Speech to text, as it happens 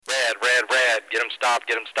stopped.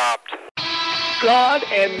 Get him stopped. God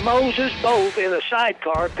and Moses both in a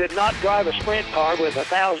sidecar could not drive a sprint car with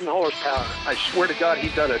 1,000 horsepower. I swear to God, he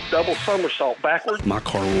done a double somersault backwards. My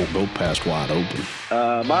car won't go past wide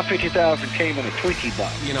open. My 50,000 came in a Twinkie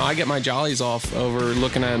box. You know, I get my jollies off over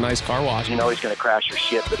looking at a nice car wash. You know he's going to crash your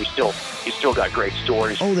shit, but he's still got great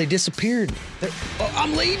stories. Oh, they disappeared.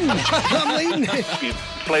 I'm leading. I'm leading. You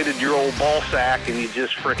inflated your old ball sack and you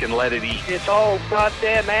just frickin' let it eat. It's all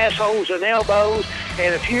goddamn assholes and elbows,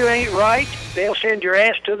 and if you ain't right, they'll send your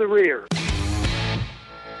ass to the rear.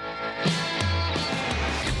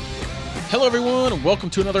 Hello, everyone, and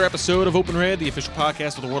welcome to another episode of Open Red, the official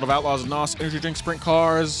podcast of the World of Outlaws and NOS Energy Drink Sprint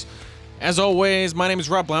Cars. As always, my name is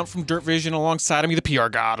Rob Blount from Dirt Vision. Alongside of me, the PR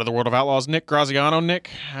god of the World of Outlaws, Nick Graziano. Nick,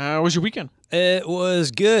 how was your weekend? It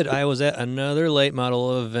was good. I was at another late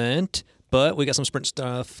model event, but we got some sprint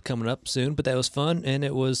stuff coming up soon, but that was fun, and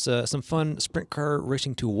it was some fun sprint car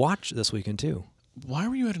racing to watch this weekend, too. Why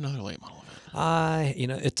were you at another late model event?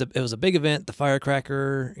 It was a big event, the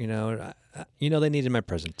firecracker, they needed my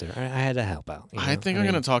presence there. I had to help out. I think I'm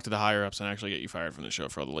going to talk to the higher ups and actually get you fired from the show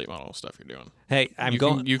for all the late model stuff you're doing. Hey, You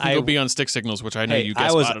can go be on Stick Signals, which I know you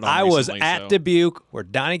guest spotted on I was recently, at Dubuque where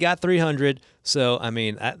Donnie got 300, so, I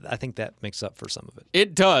think that makes up for some of it.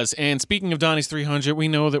 It does. And speaking of Donnie's 300, we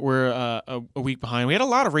know that we're a week behind. We had a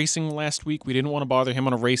lot of racing last week. We didn't want to bother him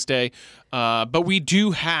on a race day. But we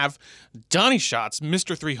do have Donnie Schatz,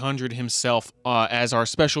 Mr. 300 himself, as our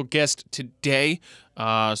special guest today.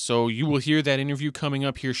 So you will hear that interview coming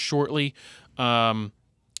up here shortly. I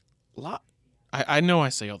know I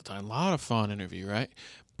say all the time, a lot of fun interview, right?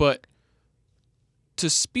 But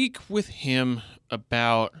to speak with him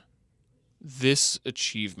about this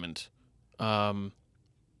achievement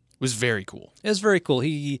was very cool. It was very cool.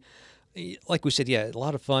 He like we said, a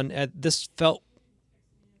lot of fun. This felt,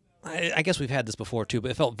 I guess we've had this before too, but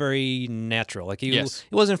it felt very natural. Like he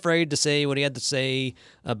wasn't afraid to say what he had to say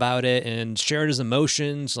about it and shared his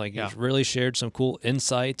emotions. Like he really shared some cool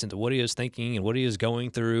insights into what he was thinking and what he was going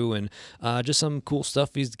through, and just some cool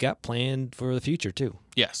stuff he's got planned for the future too.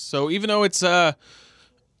 Yes. So even though it's a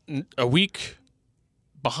week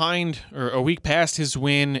behind, or a week past his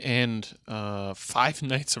win, and 5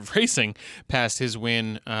 nights of racing past his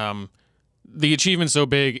win, the achievement's so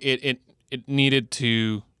big it needed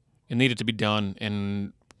to be done,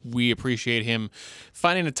 and we appreciate him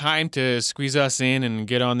finding the time to squeeze us in and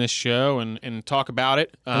get on this show and talk about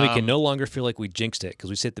it. And we can no longer feel like we jinxed it,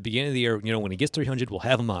 because we said at the beginning of the year, when he gets 300, we'll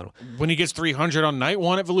have him on. When he gets 300 on night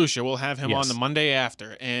one at Volusia, we'll have him on the Monday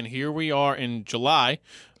after. And here we are in June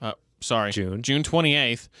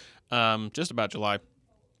 28th, just about July.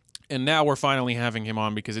 And now we're finally having him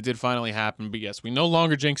on because it did finally happen. But yes, we no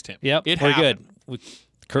longer jinxed him. Yep, it we're happened. good.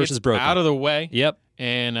 Curse is broken. Out of the way. Yep.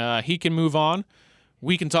 And he can move on.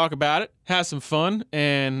 We can talk about it, have some fun,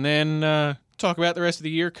 and then talk about the rest of the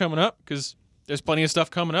year coming up, because there's plenty of stuff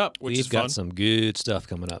coming up, which is fun. We've got some good stuff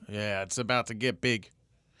coming up. Yeah, it's about to get big.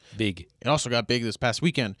 Big. It also got big this past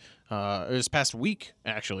weekend. This past week,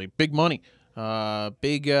 actually. Big money.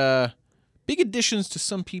 Big additions to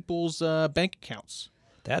some people's bank accounts.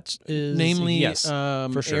 Namely,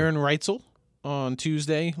 for sure. Aaron Reitzel on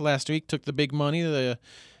Tuesday last week took the big money. I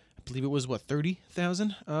believe it was,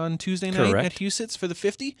 $30,000 on Tuesday night at Huset's for the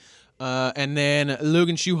 50. And then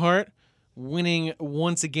Logan Schuchart winning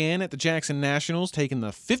once again at the Jackson Nationals, taking the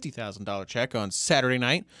 $50,000 check on Saturday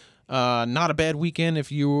night. Not a bad weekend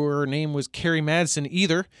if your name was Kerry Madsen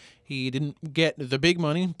either. He didn't get the big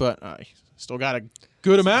money, but still got a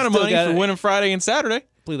good amount of money for winning Friday and Saturday.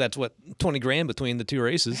 I believe that's $20,000 between the two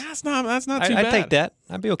races. That's not too bad. I'd take that.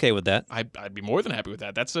 I'd be okay with that. I'd be more than happy with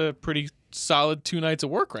that. That's a pretty solid 2 nights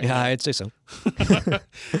of work right now. Yeah, I'd say so.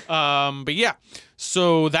 But yeah,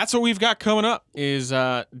 so that's what we've got coming up is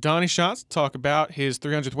Donnie Schatz talk about his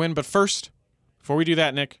 300th win. But first, before we do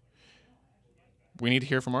that, Nick, we need to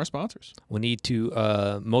hear from our sponsors. We need to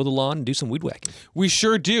mow the lawn and do some weed whacking. We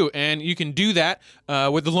sure do, and you can do that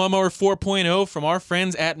with the Lawnmower 4.0 from our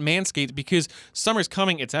friends at Manscaped, because summer's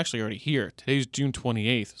coming. It's actually already here. Today's June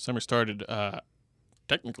 28th. Summer started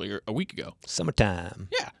technically a week ago. Summertime.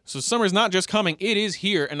 Yeah, so summer's not just coming, it is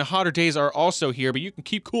here, and the hotter days are also here, but you can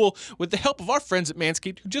keep cool with the help of our friends at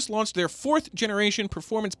Manscaped, who just launched their 4th generation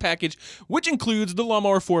performance package, which includes the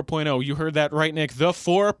Lawnmower 4.0. You heard that right, Nick, the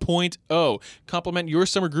 4.0. Complement your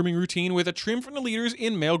summer grooming routine with a trim from the leaders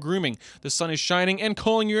in male grooming. The sun is shining and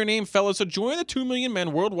calling your name, fellas, so join the 2 million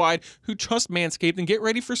men worldwide who trust Manscaped and get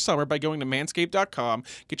ready for summer by going to manscaped.com.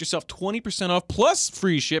 Get yourself 20% off plus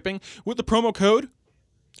free shipping with the promo code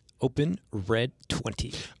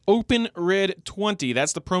OpenRed20. OpenRed20.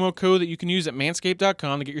 That's the promo code that you can use at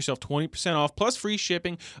manscaped.com to get yourself 20% off plus free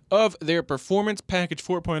shipping of their Performance Package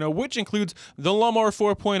 4.0, which includes the Lawnmower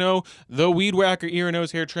 4.0, the Weed Whacker ear and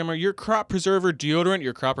nose hair trimmer, your Crop Preserver deodorant,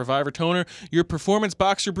 your Crop Reviver toner, your Performance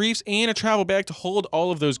Boxer briefs, and a travel bag to hold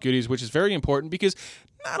all of those goodies, which is very important because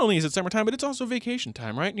not only is it summertime, but it's also vacation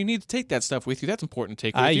time, right? You need to take that stuff with you. That's important to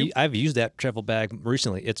take with you. I've used that travel bag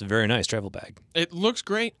recently. It's a very nice travel bag. It looks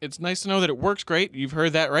great. It's nice to know that it works great. You've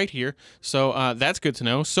heard that right here. So that's good to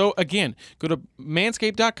know. So again, go to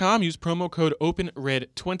manscaped.com, use promo code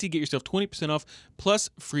OpenRed20, get yourself 20% off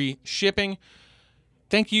plus free shipping.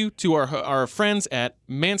 Thank you to our friends at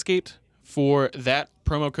Manscaped for that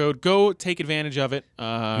promo code. Go take advantage of it.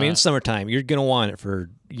 It's summertime. You're going to want it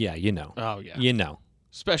for, Oh, yeah. You know.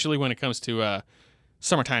 Especially when it comes to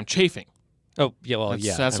summertime chafing. Oh, yeah, well,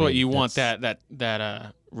 yeah. That's what you want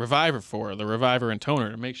that Reviver for, the Reviver and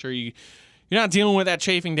toner, to make sure you're not dealing with that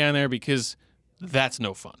chafing down there, because that's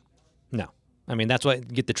no fun. No. That's why you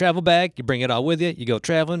get the travel bag, you bring it all with you, you go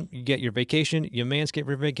traveling, you get your vacation, you manscape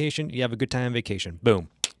your vacation, you have a good time on vacation. Boom.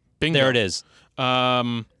 Bingo. There it is.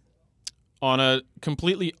 On a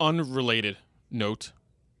completely unrelated note,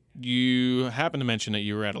 you happened to mention that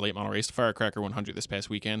you were at a late model race, the Firecracker 100 this past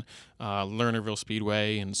weekend, Lernerville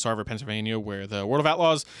Speedway in Sarver, Pennsylvania, where the World of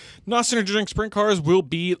Outlaws non-synergy drink sprint cars will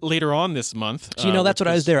be later on this month. So, that's what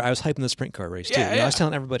I was there. I was hyping the sprint car race, too. I was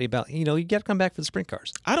telling everybody about, you got to come back for the sprint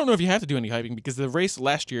cars. I don't know if you have to do any hyping, because the race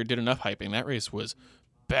last year did enough hyping. That race was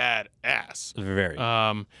badass. Very.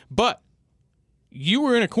 But you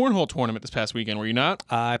were in a cornhole tournament this past weekend, were you not?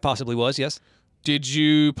 I possibly was, yes. Did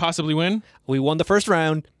you possibly win? We won the first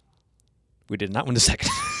round. We did not win the second.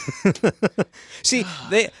 See,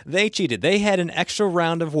 they cheated. They had an extra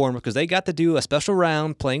round of warm-up because they got to do a special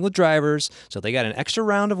round playing with drivers. So they got an extra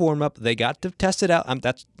round of warm-up. They got to test it out.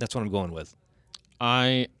 That's what I'm going with.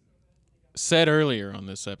 I said earlier on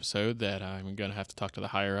this episode that I'm going to have to talk to the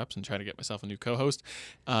higher-ups and try to get myself a new co-host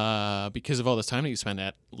because of all this time that you spend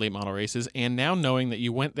at late model races. And now knowing that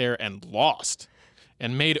you went there and lost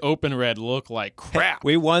and made Open Red look like crap.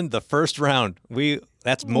 We won the first round.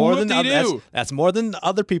 That's more than that's more than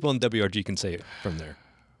other people in WRG can say from there.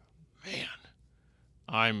 Man,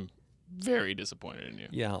 I'm very disappointed in you.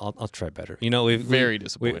 Yeah, I'll try better. We've very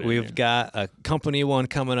disappointed. We've got a company one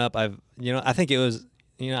coming up. I think it was.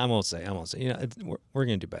 I won't say. We're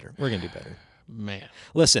gonna do better. We're gonna do better. Man,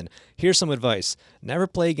 listen. Here's some advice. Never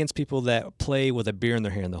play against people that play with a beer in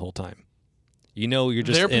their hand the whole time. You're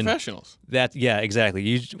just they're professionals. Yeah,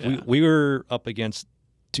 exactly. We were up against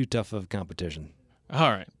too tough of competition. All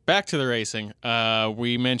right, back to the racing.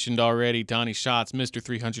 We mentioned already Donnie Schatz, Mr.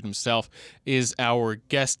 300 himself, is our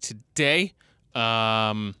guest today.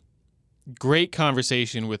 Great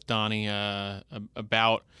conversation with Donnie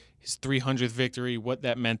about his 300th victory, what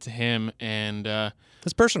that meant to him, and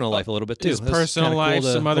his personal life a little bit too. His personal life,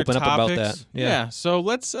 cool, some other topics. Up about that. Yeah. So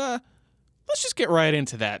let's just get right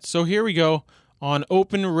into that. So here we go on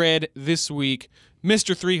Open Red this week.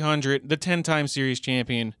 Mr. 300, the 10-time series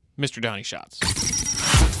champion, Mr. Donnie Schatz.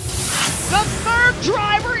 The third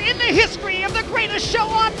driver in the history of the greatest show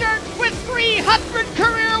on dirt with 300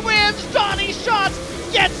 career wins, Donnie Schatz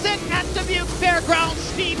gets it at Dubuque Fairgrounds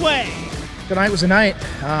Speedway. Tonight was a night.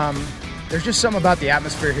 There's just something about the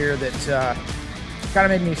atmosphere here that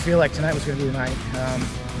kind of made me feel like tonight was going to be the night.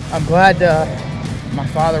 I'm glad my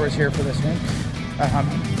father was here for this one.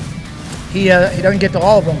 He doesn't get to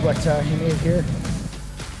all of them, but he made it here.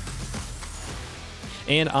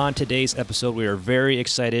 And on today's episode, we are very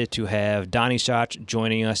excited to have Donnie Schatz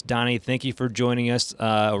joining us. Donnie, thank you for joining us.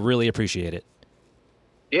 Really appreciate it.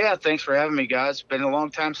 Yeah, thanks for having me, guys. It's been a long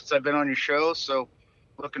time since I've been on your show, so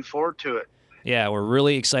looking forward to it. Yeah, we're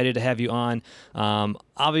really excited to have you on.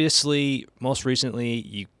 Obviously, most recently,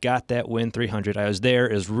 you got that win 300. I was there.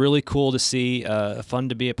 It was really cool to see, fun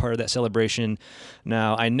to be a part of that celebration.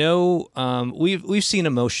 Now, I know we've seen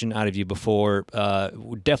emotion out of you before.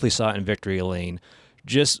 We definitely saw it in Victory Lane.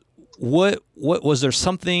 Just what was there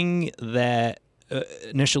something that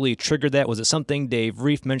initially triggered that? Was it something Dave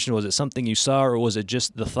Reef mentioned? Was it something you saw, or was it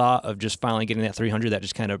just the thought of just finally getting that 300 that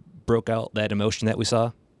just kind of broke out that emotion that we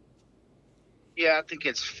saw? Yeah, I think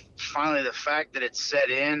it's finally the fact that it's set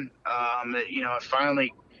in.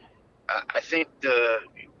 Finally, I think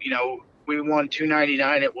we won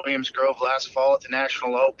 299 at Williams Grove last fall at the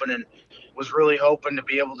National Open, and was really hoping to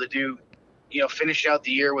be able to do, finish out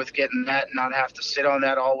the year with getting that and not have to sit on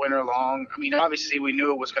that all winter long. I mean, obviously we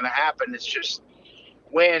knew it was going to happen. It's just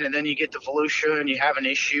win, and then you get to Volusia and you have an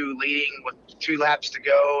issue leading with 2 laps to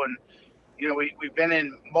go. And, we've been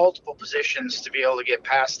in multiple positions to be able to get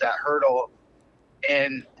past that hurdle.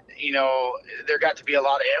 And, there got to be a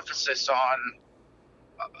lot of emphasis on,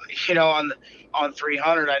 on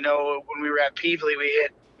 300. I know when we were at Peevely,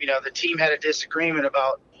 the team had a disagreement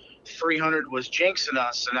about 300 was jinxing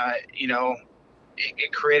us, and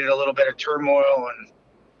it created a little bit of turmoil. And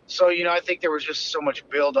so, I think there was just so much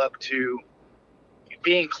build up to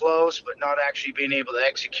being close, but not actually being able to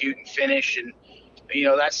execute and finish. And,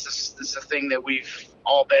 that's the thing that we've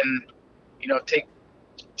all been,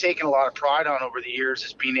 taking a lot of pride on over the years,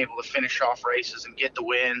 is being able to finish off races and get the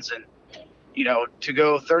wins. And, to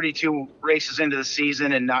go 32 races into the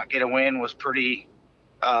season and not get a win was pretty,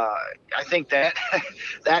 I think that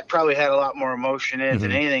that probably had a lot more emotion in it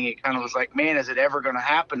than anything. It kind of was like, man, is it ever going to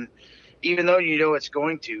happen? Even though it's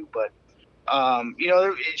going to, but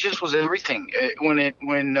it just was everything.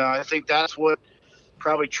 When I think that's what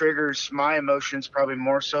probably triggers my emotions, probably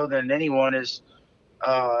more so than anyone, is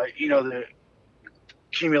the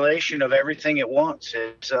accumulation of everything at once.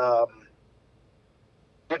 It's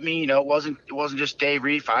it wasn't just Dave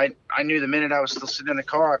Reef. I knew the minute I was still sitting in the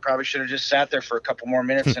car, I probably should have just sat there for a couple more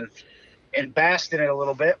minutes and basked in it a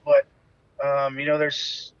little bit. But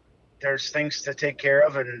there's things to take care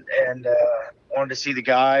of, and wanted to see the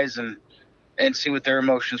guys and see what their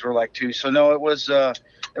emotions were like too. So no, it was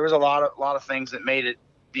there was a lot of things that made it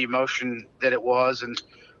the emotion that it was. And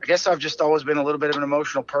I guess I've just always been a little bit of an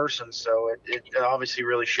emotional person, so it obviously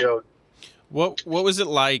really showed. What was it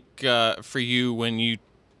like for you when you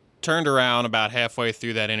turned around about halfway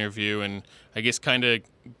through that interview, and I guess kind of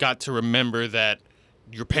got to remember that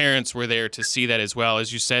your parents were there to see that as well?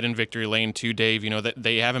 As you said in Victory Lane too, Dave, that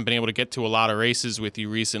they haven't been able to get to a lot of races with you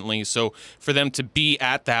recently. So for them to be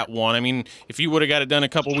at that one, I mean, if you would have got it done a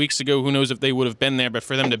couple weeks ago, who knows if they would have been there, but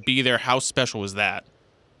for them to be there, how special was that?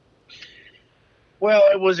 Well,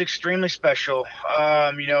 it was extremely special.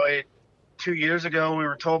 2 years ago, we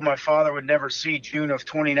were told my father would never see June of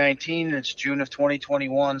 2019, and it's June of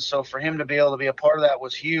 2021. So for him to be able to be a part of that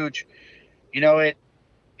was huge.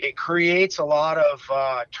 It creates a lot of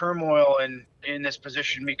turmoil in this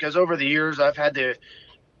position, because over the years I've had the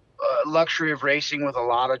luxury of racing with a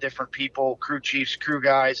lot of different people, crew chiefs, crew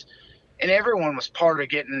guys, and everyone was part of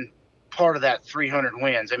getting part of that 300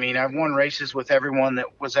 wins. I mean, I've won races with everyone that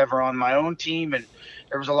was ever on my own team, and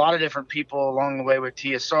there was a lot of different people along the way with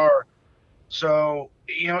TSR. So,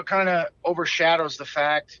 it kind of overshadows the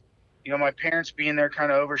fact, my parents being there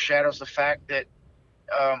kind of overshadows the fact that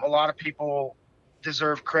a lot of people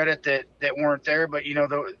deserve credit that weren't there. But,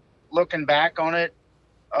 looking back on it,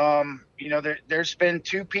 there's been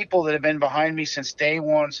two people that have been behind me since day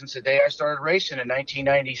one, since the day I started racing in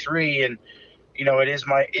 1993. And, it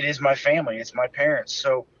is my family. It's my parents.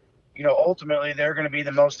 So, ultimately they're going to be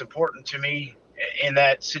the most important to me in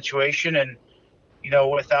that situation. And,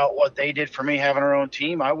 without what they did for me having our own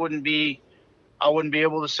team, I wouldn't be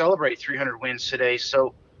able to celebrate 300 wins today.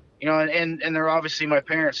 So, and they're obviously my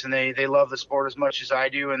parents, and they love the sport as much as I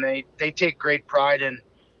do. And they take great pride in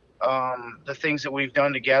the things that we've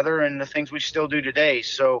done together and the things we still do today.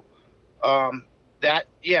 So, that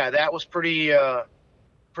was pretty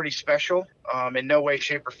special. In no way,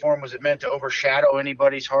 shape, or form was it meant to overshadow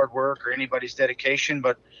anybody's hard work or anybody's dedication.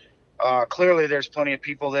 But clearly there's plenty of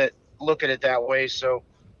people that look at it that way. So,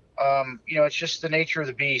 it's just the nature of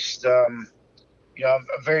the beast. I'm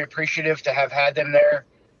very appreciative to have had them there.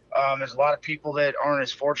 There's a lot of people that aren't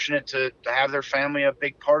as fortunate to have their family a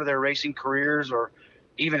big part of their racing careers, or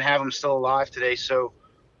even have them still alive today. So,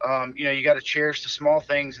 you got to cherish the small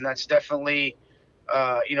things, and that's definitely,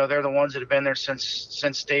 they're the ones that have been there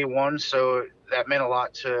since day one. So that meant a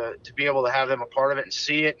lot to be able to have them a part of it and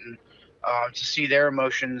see it, and to see their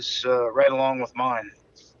emotions right along with mine.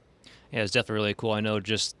 Yeah, it's definitely really cool. I know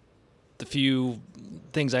just the few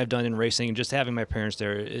things I've done in racing, and just having my parents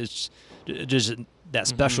there is just that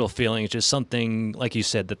special feeling. It's just something, like you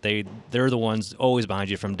said, that they're the ones always behind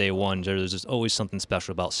you from day one. There's just always something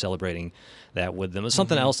special about celebrating that with them. It's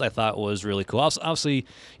something else I thought was really cool. Obviously,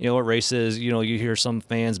 at races, you hear some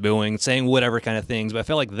fans booing, saying whatever kind of things, but I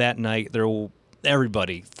felt like that night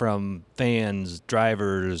everybody from fans,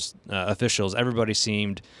 drivers, officials, everybody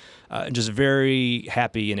seemed just very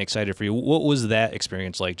happy and excited for you. What was that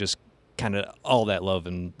experience like? Just kind of all that love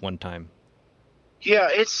in one time. Yeah,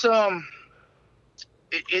 it's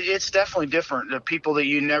it's definitely different. The people that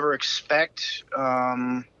you never expect,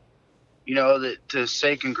 that to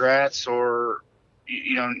say congrats, or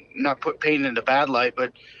not put paint in a bad light,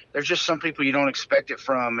 but there's just some people you don't expect it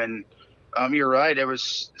from. And you're right. It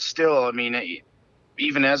was still,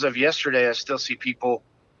 even as of yesterday, I still see people,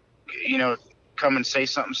 come and say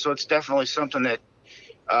something. So it's definitely something that,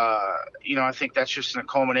 I think that's just a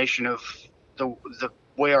culmination of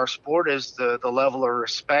way our sport is, the level of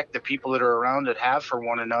respect the people that are around it have for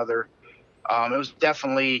one another. It's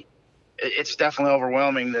definitely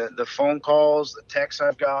overwhelming. The phone calls, the texts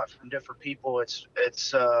I've got from different people, it's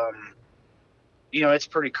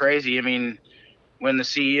pretty crazy. I mean, when the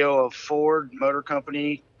CEO of Ford Motor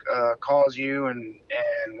Company calls you and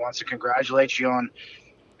wants to congratulate you on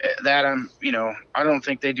that, I don't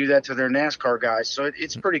think they do that to their NASCAR guys. So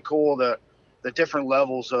it's pretty cool, the different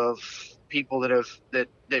levels of people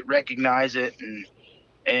that recognize it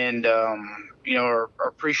and are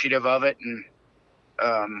appreciative of it. And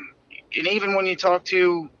even when you talk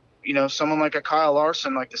to, someone like a Kyle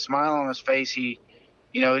Larson, like the smile on his face, you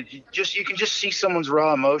can just see someone's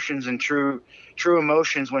raw emotions and true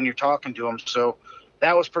emotions when you're talking to them. So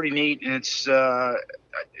that was pretty neat. And it's,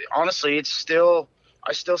 honestly,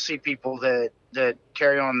 I still see people that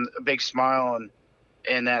carry on a big smile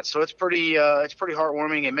and that. So it's pretty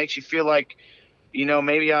heartwarming. It makes you feel like,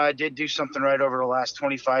 maybe I did do something right over the last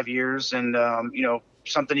 25 years and,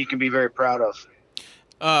 something you can be very proud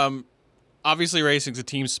of. Obviously racing's a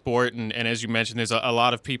team sport. And as you mentioned, there's a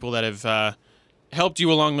lot of people that have helped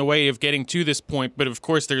you along the way of getting to this point. But of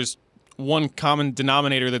course, there's one common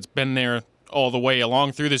denominator that's been there all the way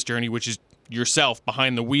along through this journey, which is yourself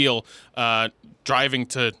behind the wheel, driving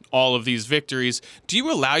to all of these victories. Do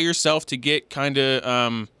you allow yourself to get kind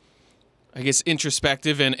of,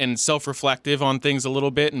 introspective and self-reflective on things a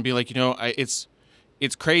little bit and be like, it's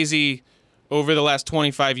crazy over the last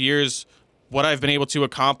 25 years what I've been able to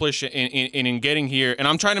accomplish in getting here. And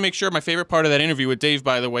I'm trying to make sure, my favorite part of that interview with Dave,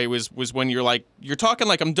 by the way, was when you're talking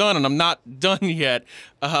like I'm done and I'm not done yet.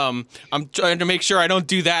 I'm trying to make sure I don't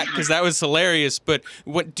do that because that was hilarious. But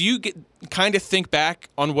what do you kind of think back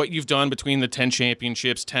on what you've done between the 10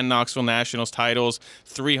 championships, 10 Knoxville Nationals titles,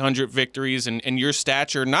 300 victories, and your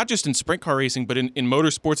stature, not just in sprint car racing, but in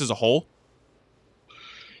motorsports as a whole?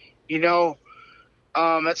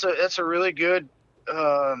 That's a really good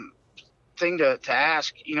thing to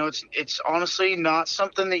ask. It's honestly not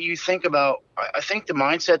something that you think about. I think the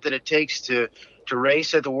mindset that it takes to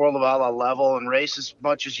race at the World of Outlaw level and race as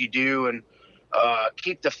much as you do and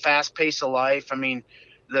keep the fast pace of life. I mean,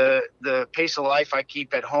 the pace of life I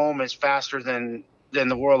keep at home is faster than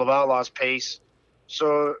the World of Outlaws pace.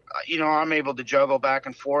 So, I'm able to juggle back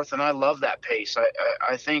and forth, and I love that pace.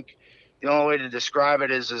 I think the only way to describe it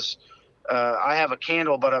is I have a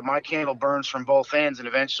candle, but my candle burns from both ends, and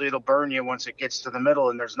eventually it'll burn you once it gets to the middle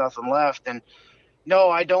and there's nothing left. And no,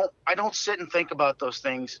 I don't sit and think about those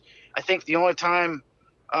things. I think the only time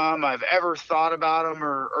I've ever thought about them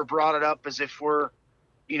or brought it up is if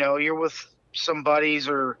you're with some buddies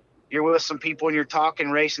or you're with some people and you're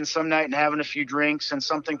talking racing some night and having a few drinks and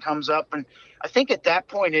something comes up. And I think at that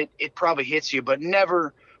point it probably hits you, but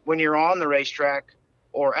never when you're on the racetrack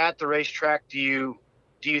or at the racetrack do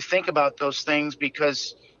you think about those things,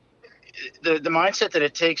 because the mindset that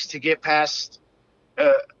it takes to get past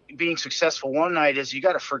being successful one night is you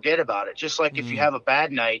got to forget about it. Just like if you have a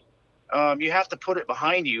bad night, you have to put it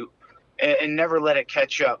behind you and never let it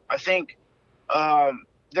catch up. I think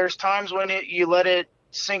there's times when you let it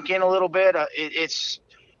sink in a little bit. It's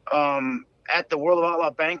at the World of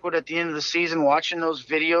Outlaw banquet at the end of the season, watching those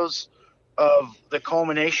videos of the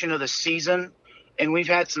culmination of the season. And we've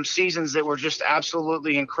had some seasons that were just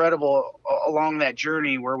absolutely incredible along that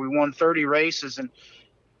journey where we won 30 races. And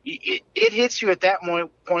it hits you at that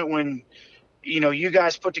point when, you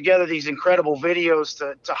guys put together these incredible videos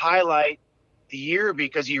to highlight the year,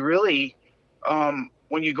 because you really,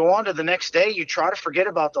 when you go on to the next day, you try to forget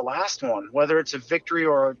about the last one, whether it's a victory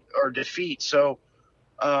or defeat. So,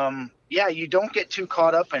 you don't get too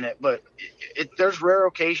caught up in it, but there's rare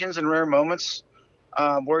occasions and rare moments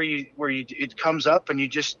where it comes up and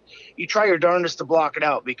you try your darndest to block it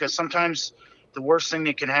out, because sometimes the worst thing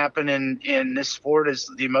that can happen in this sport is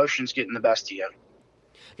the emotions getting the best of you.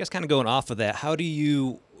 I guess kind of going off of that, how do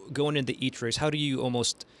you, going into each race, how do you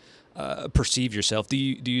almost perceive yourself? Do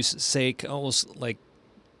you say almost like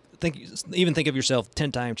think of yourself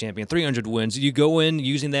 10-time champion, 300 wins? Do you go in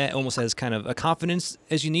using that almost as kind of a confidence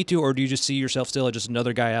as you need to, or do you just see yourself still as just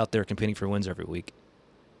another guy out there competing for wins every week?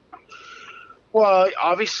 Well,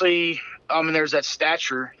 obviously, there's that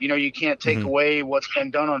stature. You can't take away what's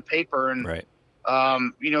been done on paper. And, right.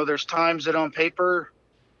 There's times that on paper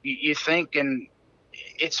you think, and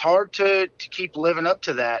it's hard to keep living up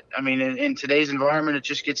to that. I mean, in today's environment, it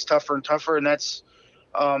just gets tougher and tougher. And that's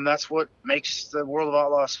what makes the World of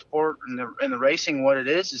Outlaw sport and the racing what it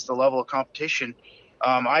is the level of competition.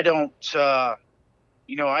 I don't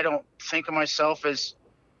think of myself as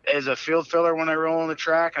a field filler when I roll on the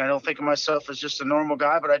track, and I don't think of myself as just a normal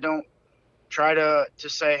guy, but I don't try to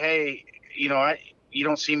say, hey, you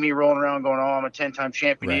don't see me rolling around going, "Oh, I'm a 10-time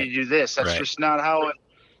champion. Right. You need to do this." That's Right. just not how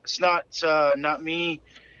it's not me,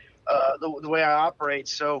 the way I operate.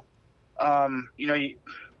 So,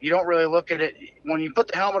 you don't really look at it when you put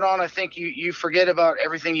the helmet on. I think you forget about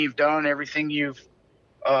everything you've done, everything you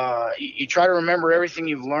try to remember everything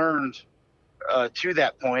you've learned to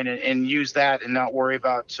that point, and use that, and not worry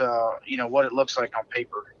about what it looks like on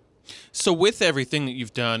paper. So with everything that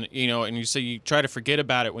you've done, and you say you try to forget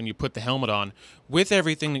about it when you put the helmet on, with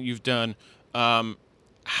everything that you've done,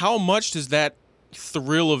 how much does that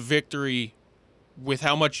thrill of victory, with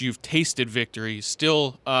how much you've tasted victory,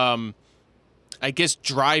 still, I guess,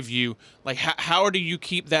 drive you? Like, how do you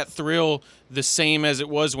keep that thrill the same as it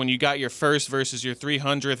was when you got your first versus your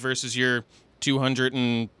 300th versus your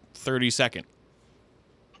 232nd?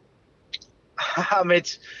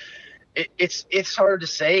 It's hard to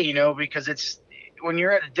say, because it's when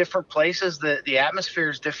you're at different places, the atmosphere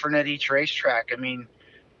is different at each racetrack. I mean,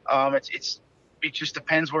 it just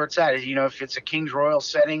depends where it's at. If it's a Kings Royal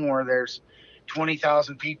setting where there's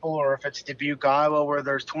 20,000 people, or if it's Dubuque, Iowa, where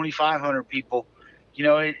there's 2,500 people,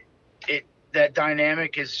 that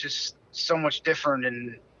dynamic is just so much different,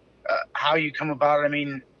 and how you come about it. I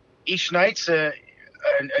mean, each night's a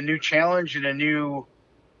new challenge and a new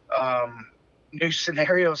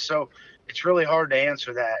scenario, so it's really hard to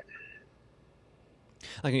answer that.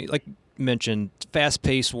 Like you mentioned,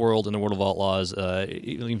 fast-paced world in the World of Outlaws,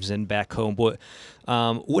 even back home. But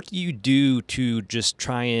what do you do to just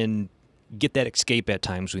try and get that escape at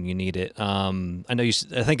times when you need it? I know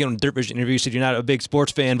I think in Dirt Vision interview you said you're not a big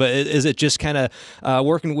sports fan, but is it just kind of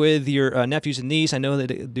working with your nephews and niece? I know they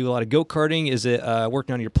do a lot of go-karting. Is it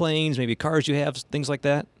working on your planes, maybe cars you have, things like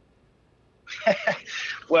that?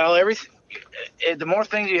 Well, the more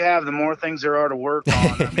things you have, the more things there are to work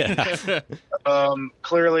on. I mean,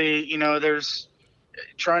 clearly, there's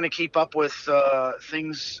trying to keep up with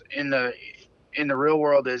things in the real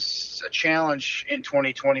world is a challenge in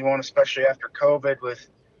 2021, especially after COVID, with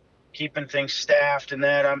keeping things staffed and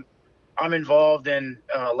that. I'm involved in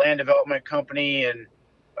land development company and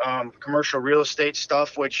commercial real estate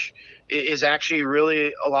stuff, which is actually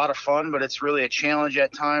really a lot of fun, but it's really a challenge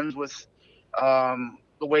at times with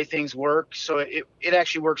the way things work. So it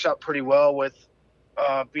actually works out pretty well with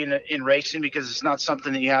being in racing, because it's not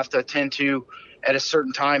something that you have to attend to at a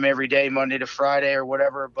certain time every day, Monday to Friday or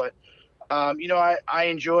whatever. But I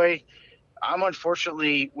enjoy. I'm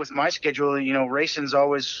unfortunately with my schedule, racing's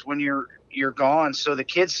always when you're gone. So the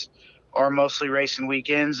kids are mostly racing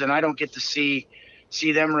weekends, and I don't get to see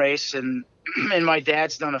them race. And my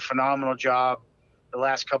dad's done a phenomenal job the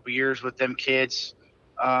last couple of years with them kids,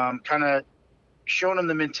 kind of showing them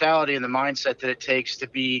the mentality and the mindset that it takes to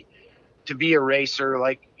be a racer,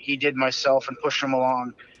 like he did myself, and push them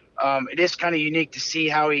along. It is kind of unique to see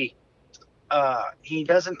how he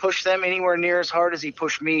doesn't push them anywhere near as hard as he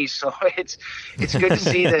pushed me. So it's good to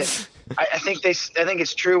see that. I think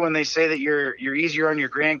it's true when they say that you're easier on your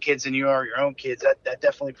grandkids than you are your own kids. That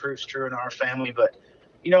definitely proves true in our family. But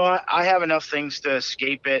I have enough things to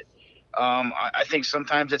escape it. I think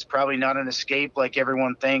sometimes it's probably not an escape like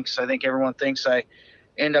everyone thinks. I think everyone thinks I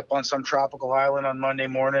end up on some tropical island on Monday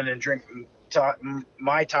morning and drink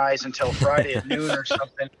Mai Tais until Friday at noon or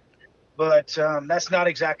something. But that's not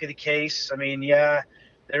exactly the case. I mean, yeah,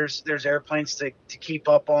 there's airplanes to keep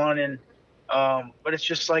up on, and but it's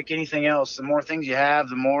just like anything else. The more things you have,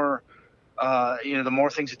 the more the more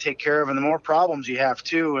things to take care of, and the more problems you have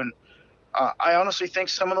too. And I honestly think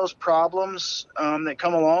some of those problems that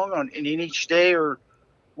come along in each day are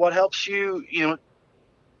what helps you,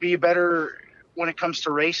 be better when it comes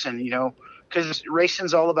to racing. Because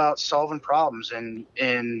racing's all about solving problems and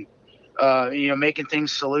making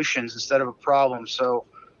things solutions instead of a problem. So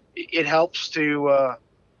it helps to,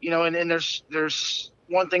 and there's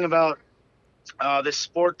one thing about this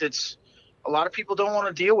sport that's a lot of people don't want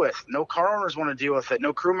to deal with. No car owners want to deal with it.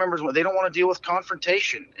 No crew members they don't want to deal with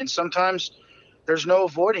confrontation. And sometimes there's no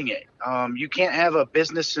avoiding it. You can't have a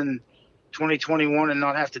business in 2021 and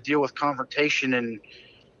not have to deal with confrontation. And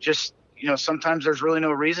just, sometimes there's really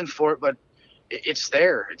no reason for it, but it's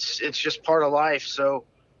there. It's just part of life. So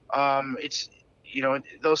it's,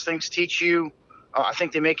 those things teach you. I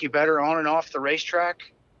think they make you better on and off the racetrack.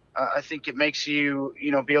 I think it makes you,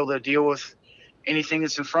 be able to deal with anything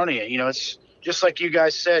that's in front of you. It's just like you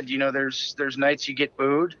guys said, there's nights you get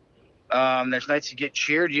booed. There's nights you get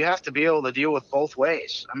cheered. You have to be able to deal with both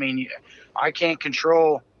ways. I mean, I can't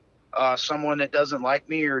control someone that doesn't like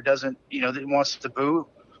me or doesn't, that wants to boo.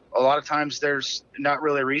 A lot of times there's not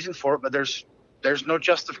really a reason for it, but there's no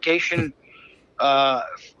justification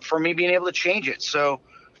for me being able to change it. So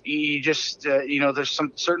you just there's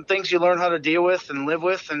some certain things you learn how to deal with and live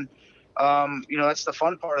with, and that's the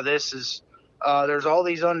fun part of this is there's all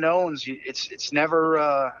these unknowns. It's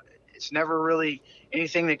never really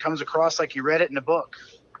anything that comes across like you read it in a book.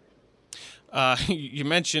 You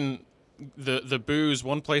mentioned the boos.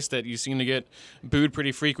 One place that you seem to get booed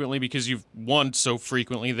pretty frequently because you've won so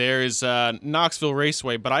frequently there is Knoxville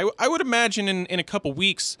Raceway. But I would imagine in a couple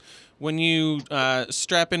weeks when you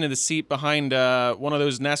strap into the seat behind one of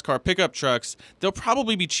those NASCAR pickup trucks, they'll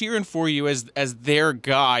probably be cheering for you as their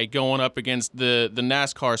guy going up against the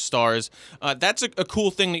NASCAR stars. That's a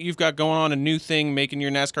cool thing that you've got going on, a new thing, making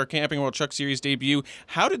your NASCAR Camping World Truck Series debut.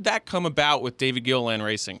 How did that come about with David Gilliland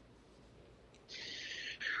Racing?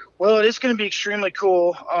 Well, it is going to be extremely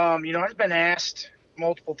cool. I've been asked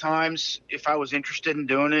multiple times if I was interested in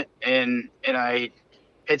doing it, and I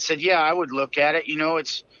had said, yeah, I would look at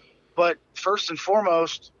it. But first and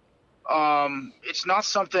foremost, it's not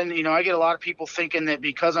something, I get a lot of people thinking that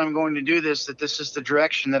because I'm going to do this, that this is the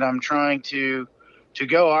direction that I'm trying to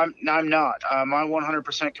go. I'm not. My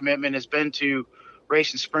 100% commitment has been to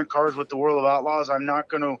racing sprint cars with the World of Outlaws. I'm not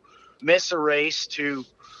going to miss a race to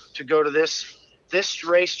go to this. This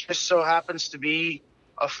race just so happens to be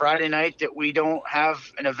a Friday night that we don't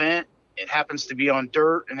have an event. It happens to be on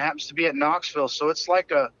dirt and happens to be at Knoxville. So it's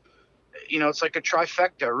like a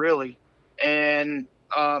trifecta, really. And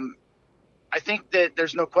I think that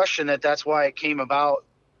there's no question that that's why it came about.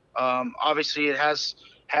 Obviously, it has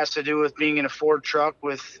to do with being in a Ford truck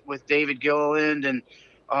with David Gilliland, and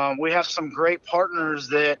we have some great partners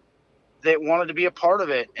that wanted to be a part of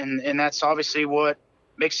it, and that's obviously what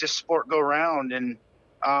makes this sport go round. And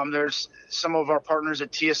there's some of our partners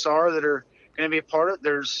at TSR that are going to be a part of it.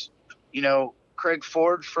 There's Craig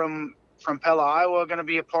Ford from Pella, Iowa, going to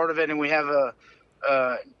be a part of it, and we have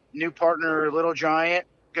a new partner, Little Giant,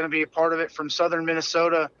 going to be a part of it from southern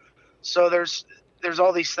Minnesota. So there's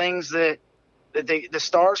all these things that the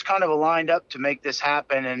stars kind of aligned up to make this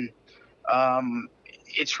happen, and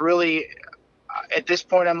it's really at this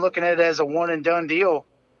point I'm looking at it as a one and done deal.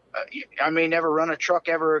 I may never run a truck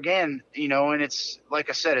ever again, and it's like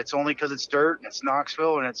I said, it's only because it's dirt and it's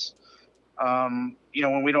Knoxville and it's when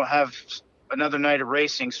we don't have another night of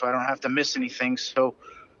racing, so I don't have to miss anything. So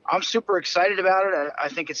I'm super excited about it. I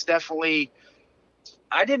think it's definitely,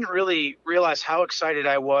 I didn't really realize how excited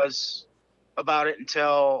I was about it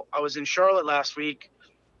until I was in Charlotte last week,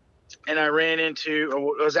 and I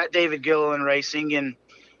was at David Gilliland Racing, and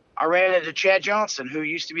I ran into Chad Johnson, who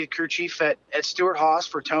used to be the crew chief at Stewart Haas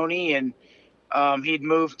for Tony, and he'd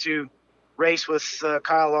moved to race with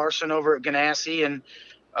Kyle Larson over at Ganassi, and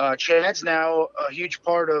Chad's now a huge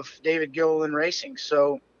part of David Gilliland Racing.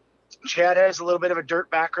 So Chad has a little bit of a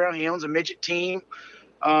dirt background. He owns a midget team.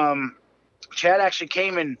 Chad actually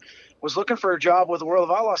came and was looking for a job with the World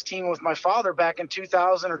of Outlaws team with my father back in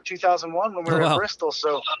 2000 or 2001 when we were at Bristol.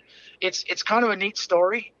 So it's kind of a neat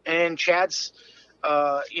story. And Chad's,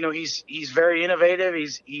 he's very innovative.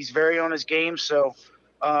 He's very on his game. So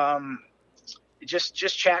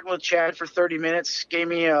just chatting with Chad for 30 minutes gave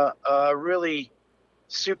me a really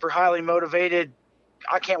super highly motivated,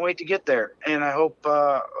 I can't wait to get there. And I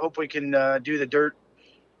hope we can do the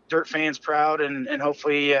dirt fans proud and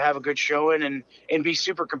hopefully have a good showing and be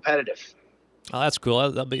super competitive. Oh, that's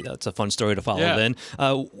cool. That's a fun story to follow. Yeah. Then,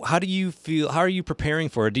 how do you feel? How are you preparing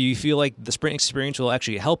for it? Do you feel like the sprint experience will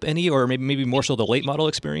actually help any, or maybe more so the late model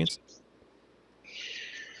experience?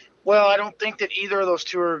 Well, I don't think that either of those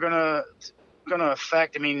two are gonna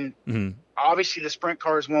affect. I mean, obviously the sprint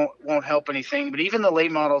cars won't help anything, but even the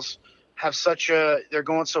late models have they're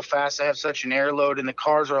going so fast. They have such an air load, and the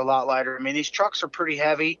cars are a lot lighter. I mean, these trucks are pretty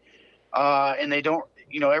heavy, and they don't,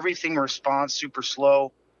 everything responds super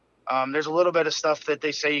slow. There's a little bit of stuff that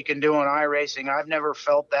they say you can do on iRacing. I've never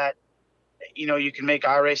felt that, you can make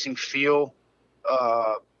iRacing feel,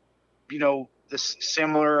 this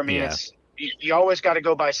similar. I mean, it's, you always got to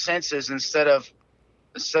go by senses instead of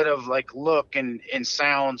like look and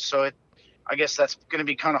sound. So I guess that's going to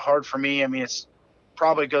be kind of hard for me. I mean, it's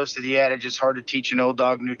probably goes to the adage, it's hard to teach an old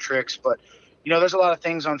dog new tricks, but there's a lot of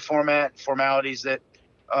things on formalities that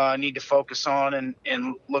need to focus on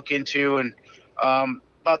and look into. And,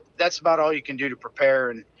 but that's about all you can do to prepare.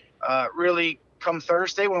 And really come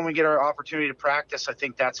Thursday when we get our opportunity to practice, I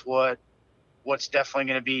think that's what's definitely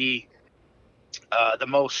going to be the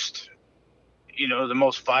most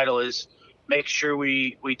vital is make sure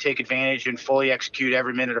we take advantage and fully execute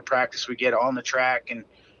every minute of practice we get on the track and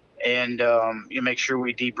make sure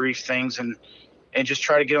we debrief things and just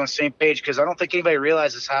try to get on the same page. Cause I don't think anybody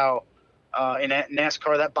realizes how in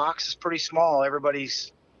NASCAR, that box is pretty small.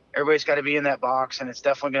 Everybody's got to be in that box, and it's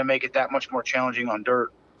definitely going to make it that much more challenging on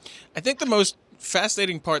dirt. I think the most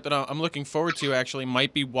fascinating part that I'm looking forward to actually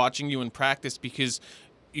might be watching you in practice, because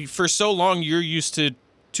for so long you're used to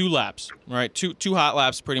 2 laps, right? Two hot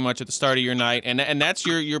laps pretty much at the start of your night, and that's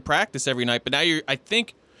your practice every night. But now I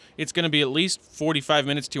think it's going to be at least 45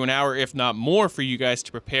 minutes to an hour, if not more, for you guys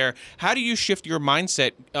to prepare. How do you shift your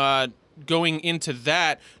mindset going into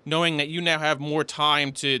that, knowing that you now have more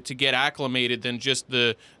time to get acclimated than just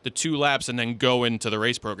the 2 laps and then go into the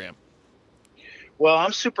race program? Well,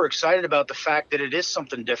 I'm super excited about the fact that it is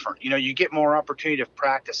something different. You get more opportunity to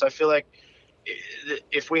practice. I feel like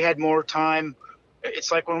if we had more time,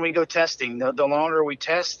 it's like when we go testing. The longer we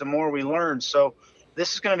test, the more we learn. So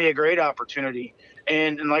this is going to be a great opportunity.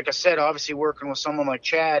 And like I said, obviously working with someone like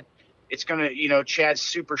Chad, it's going to, Chad's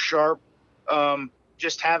super sharp.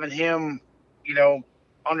 Just having him,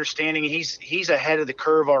 understanding he's ahead of the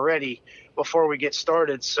curve already before we get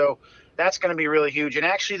started. So that's going to be really huge. And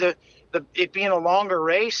actually it being a longer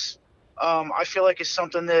race, I feel like is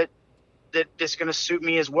something that's going to suit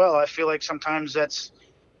me as well. I feel like sometimes that's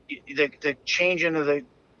the change into the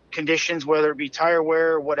conditions, whether it be tire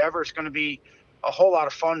wear or whatever, it's going to be a whole lot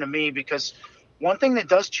of fun to me, because one thing that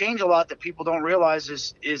does change a lot that people don't realize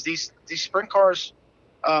is these sprint cars,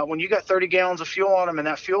 when you got 30 gallons of fuel on them and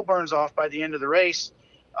that fuel burns off by the end of the race,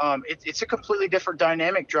 it's a completely different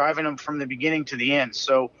dynamic driving them from the beginning to the end.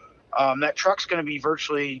 So that truck's going to be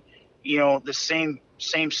virtually, the same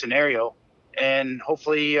scenario, and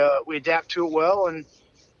hopefully we adapt to it well and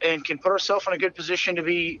can put ourselves in a good position to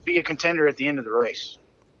be a contender at the end of the race.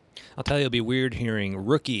 I'll tell you, it'll be weird hearing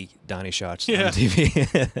rookie Donnie Schatz on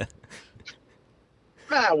TV.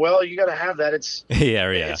 Well, you got to have that. It's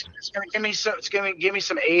It's going to give me some. It's going to give me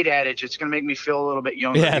some aid adage. It's going to make me feel a little bit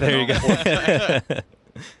younger. Yeah, there you go.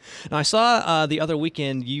 Now, I saw the other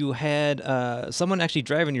weekend you had someone actually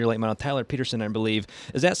driving your late model, Tyler Peterson, I believe.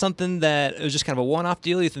 Is that something that was just kind of a one-off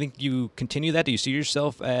deal? You think you continue that? Do you see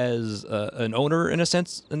yourself as an owner in a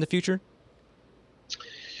sense in the future?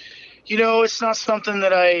 It's not something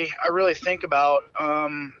that I really think about.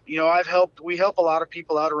 We help a lot of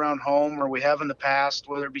people out around home, or we have in the past,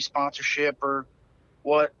 whether it be sponsorship or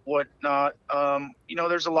whatnot.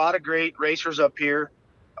 There's a lot of great racers up here.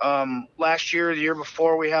 Last year, the year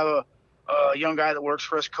before, we have a young guy that works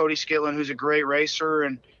for us, Cody Skitlin, who's a great racer,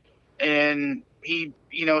 and he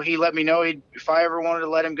let me know if I ever wanted to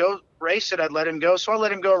let him go race it, I'd let him go. So I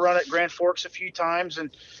let him go run at Grand Forks a few times,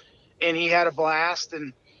 and he had a blast.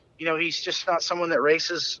 And he's just not someone that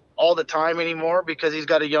races all the time anymore because he's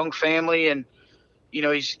got a young family, and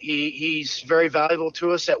he's very valuable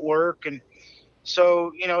to us at work. And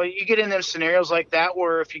so, you get in those scenarios like that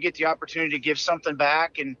where if you get the opportunity to give something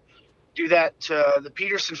back and do that, the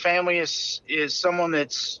Peterson family is someone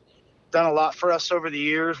that's done a lot for us over the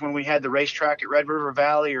years. When we had the racetrack at Red River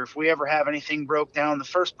Valley, or if we ever have anything broke down, the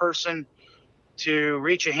first person to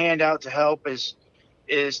reach a hand out to help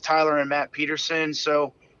is Tyler and Matt Peterson.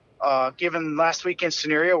 So, given last weekend's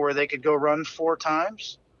scenario where they could go run 4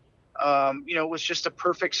 times, it was just a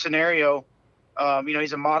perfect scenario.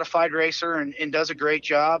 He's a modified racer and does a great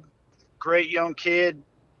job. Great young kid.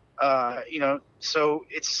 So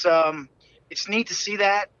it's neat to see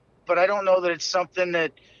that, but I don't know that it's something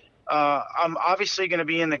that I'm obviously going to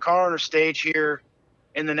be in the car owner stage here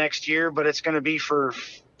in the next year, but it's going to be for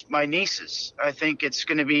my nieces. I think it's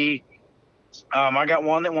going to be, I got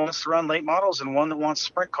one that wants to run late models and one that wants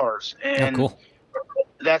sprint cars. And cool.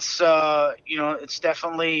 That's, it's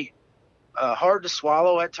definitely hard to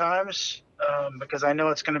swallow at times. Because I know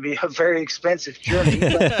it's going to be a very expensive journey.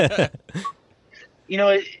 But,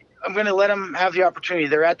 I'm going to let them have the opportunity.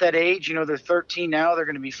 They're at that age. They're 13 now. They're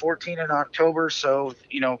going to be 14 in October. So,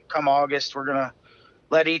 come August, we're going to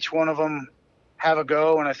let each one of them have a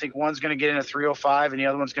go. And I think one's going to get in a 305 and the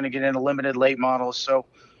other one's going to get in a limited late models. So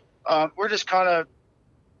we're just kind of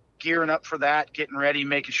gearing up for that, getting ready,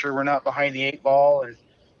 making sure we're not behind the 8 ball.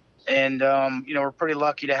 And we're pretty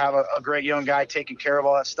lucky to have a great young guy taking care of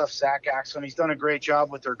all that stuff, Zach Axon. He's done a great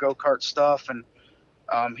job with their go-kart stuff, and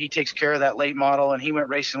he takes care of that late model, and he went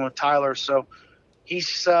racing with Tyler. So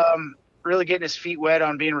he's really getting his feet wet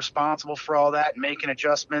on being responsible for all that and making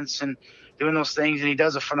adjustments and doing those things, and he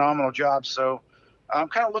does a phenomenal job. So I'm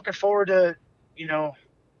kind of looking forward to,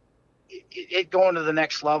 it going to the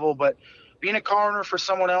next level. But being a car owner for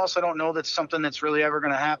someone else, I don't know that's something that's really ever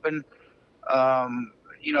going to happen.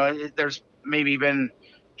 There's maybe been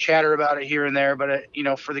chatter about it here and there, but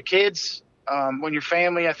for the kids, when you're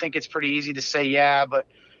family, I think it's pretty easy to say, yeah, but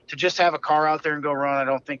to just have a car out there and go run, I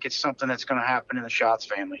don't think it's something that's going to happen in the Schatz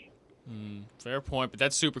family. Fair point, but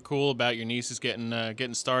that's super cool about your nieces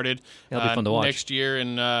getting started. It'll be fun to watch next year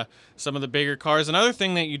in some of the bigger cars. Another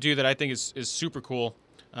thing that you do that I think is super cool,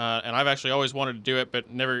 and I've actually always wanted to do it but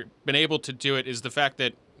never been able to do it, is the fact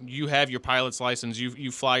that you have your pilot's license.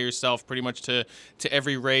 You fly yourself pretty much to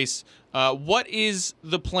every race. What is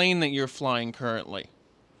the plane that you're flying currently?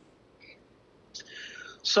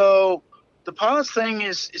 So the pilot's thing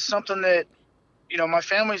is something that, my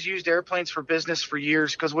family's used airplanes for business for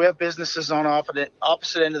years because we have businesses on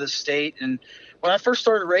opposite end of the state. And when I first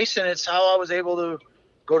started racing, it's how I was able to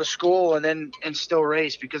go to school and still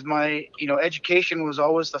race, because my, education was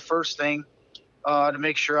always the first thing to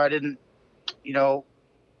make sure I didn't,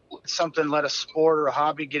 let a sport or a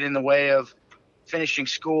hobby get in the way of finishing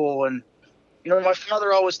school. And, my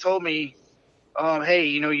father always told me,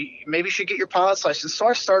 hey, maybe you should get your pilot's license. So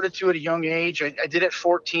I started to at a young age. I did it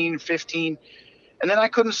 14, 15. And then I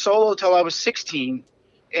couldn't solo till I was 16,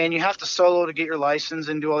 and you have to solo to get your license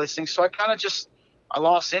and do all these things. So I kind of I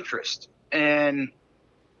lost interest. And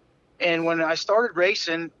when I started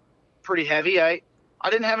racing pretty heavy, I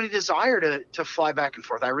didn't have any desire to fly back and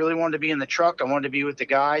forth. I really wanted to be in the truck. I wanted to be with the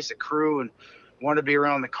guys, the crew, and wanted to be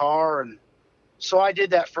around the car. And so I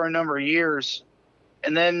did that for a number of years.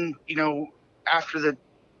 And then, after the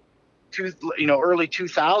early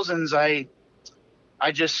 2000s,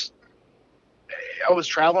 I was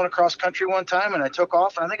traveling across country one time, and I took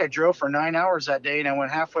off, and I think I drove for 9 hours that day, and I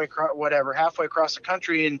went halfway across the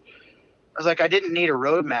country. And I was like, I didn't need a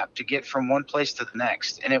road map to get from one place to the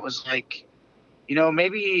next. And it was like,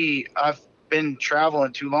 maybe I've been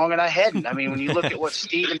traveling too long, and I hadn't. I mean, when you look at what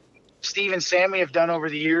Steve and Sammy have done over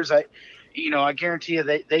the years, I guarantee you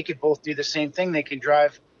they could both do the same thing. They could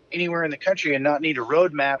drive anywhere in the country and not need a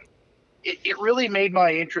road map. It really made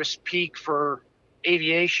my interest peak for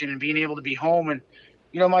aviation and being able to be home. And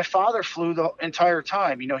my father flew the entire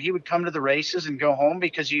time. He would come to the races and go home,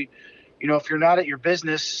 because if you're not at your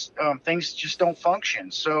business, things just don't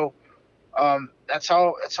function. So that's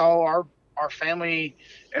how our family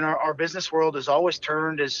and our business world has always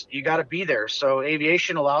turned, is you got to be there. So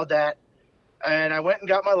aviation allowed that, and I went and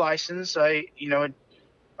got my license. It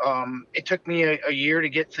took me a year to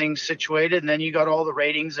get things situated, and then you got all the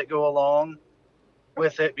ratings that go along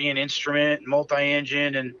with it, being instrument,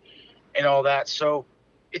 multi-engine, and all that. So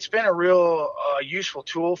it's been a real useful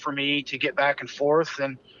tool for me to get back and forth.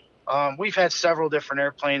 And we've had several different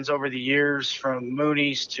airplanes over the years, from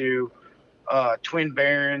Moonies to Twin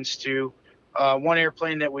Barons to one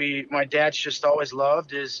airplane that my dad's just always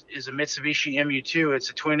loved is a Mitsubishi MU2. It's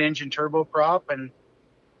a twin engine turboprop, and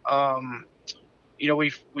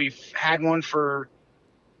we've had one for,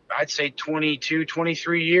 I'd say, 22,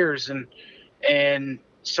 23 years, and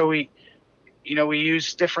so we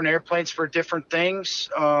use different airplanes for different things.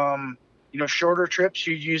 Shorter trips,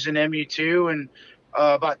 you use an MU2, and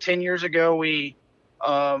about 10 years ago, we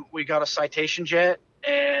got a Citation jet,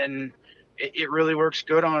 and it really works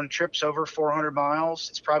good on trips over 400 miles.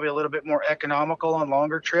 It's probably a little bit more economical on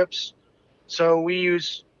longer trips. So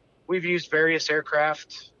we've used various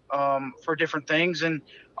aircraft for different things, and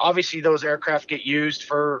obviously those aircraft get used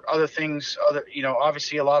for other things,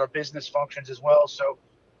 obviously a lot of business functions as well. So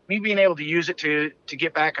me being able to use it to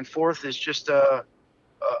get back and forth is just an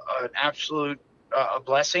absolute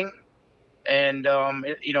blessing. And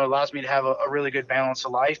it allows me to have a really good balance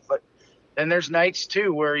of life. But then there's nights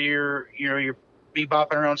too where you're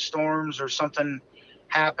bebopping around storms or something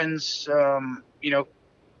happens,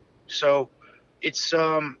 so it's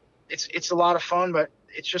a lot of fun, but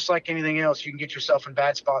it's just like anything else. You can get yourself in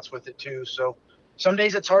bad spots with it too. So some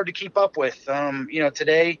days it's hard to keep up with.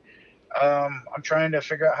 Today I'm trying to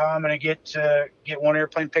figure out how I'm going to get one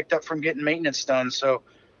airplane picked up from getting maintenance done. So,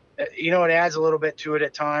 it adds a little bit to it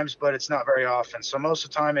at times, but it's not very often. So most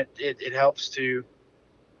of the time it helps to,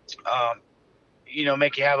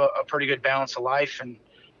 make you have a pretty good balance of life. And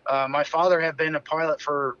my father had been a pilot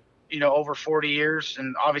for, over 40 years,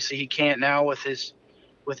 and obviously he can't now with his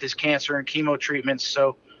cancer and chemo treatments.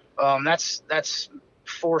 So that's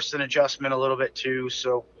forced an adjustment a little bit too.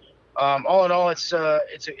 So all in all, it's a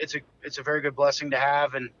very good blessing to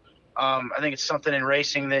have. And I think it's something in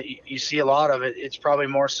racing that you see a lot of it. It's probably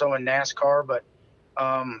more so in NASCAR, but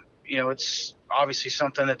it's obviously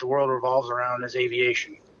something that the world revolves around, is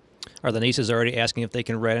aviation. Are the nieces already asking if they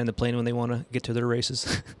can ride in the plane when they want to get to their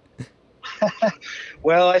races?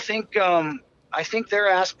 Well, I think their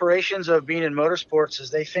aspirations of being in motorsports is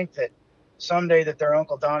they think that someday that their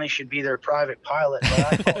Uncle Donnie should be their private pilot.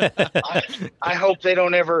 But I hope they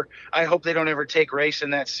don't ever take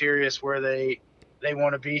racing that serious where they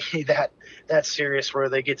want to be that serious where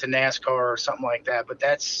they get to NASCAR or something like that. But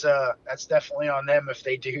that's definitely on them if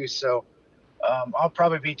they do. So I'll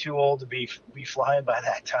probably be too old to be flying by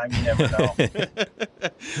that time. You never know.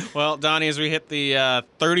 Well, Donnie, as we hit the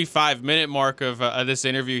 35-minute mark of this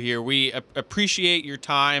interview here, we appreciate your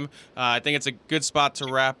time. I think it's a good spot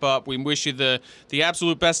to wrap up. We wish you the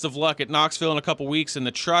absolute best of luck at Knoxville in a couple weeks in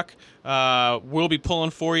the truck. We'll be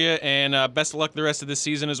pulling for you, and best of luck the rest of this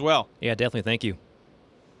season as well. Yeah, definitely. Thank you.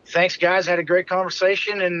 Thanks, guys. Had a great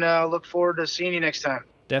conversation, and look forward to seeing you next time.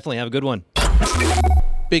 Definitely. Have a good one.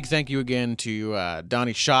 Big thank you again to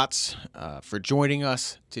Donnie Schatz for joining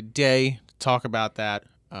us today to talk about that.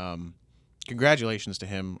 Congratulations to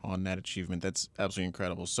him on that achievement. That's absolutely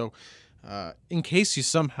incredible. So, in case you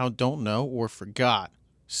somehow don't know or forgot,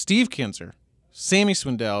 Steve Kinser, Sammy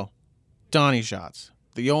Swindell, Donnie Schatz,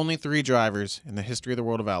 the only 3 drivers in the history of the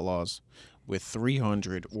World of Outlaws with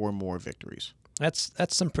 300 or more victories. That's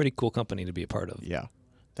some pretty cool company to be a part of. Yeah.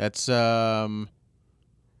 That's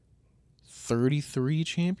 33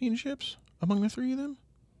 championships among the 3 of them?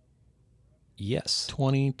 Yes.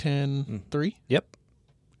 2010 3? Yep.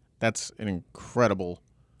 That's an incredible.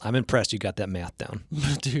 I'm impressed you got that math down.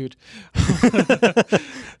 Dude.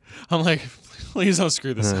 I'm like, please don't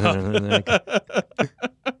screw this up.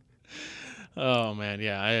 Oh, man.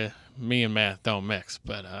 Yeah. Me and math don't mix,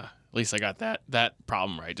 but at least I got that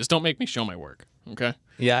problem right. Just don't make me show my work, okay?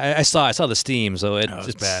 Yeah, I saw the steam, so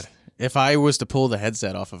it's bad. If I was to pull the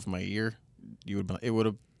headset off of my ear, it would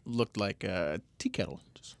have looked like a tea kettle,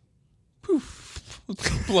 just poof,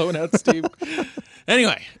 blowing out steam.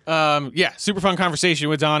 Anyway, super fun conversation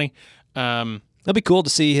with Donnie. It'll be cool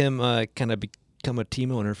to see him kind of become a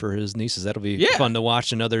team owner for his nieces. That'll be fun to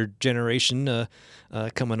watch another generation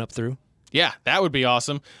coming up through. Yeah, that would be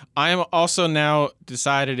awesome. I am also now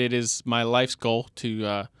decided it is my life's goal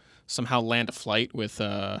to somehow land a flight with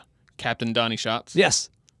Captain Donnie Schatz.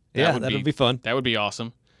 Yes. That would be fun. That would be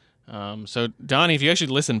awesome. So, Donnie, if you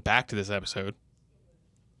actually listen back to this episode,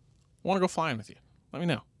 I want to go flying with you. Let me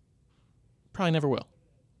know. Probably never will.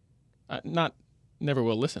 Not never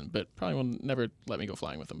will listen, but probably will never let me go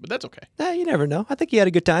flying with him. But that's okay. You never know. I think he had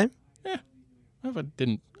a good time. Yeah. If I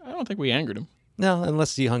didn't, I don't think we angered him. No,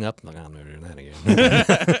 unless he hung up. Like, I'm never doing that again.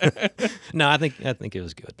 No, I think it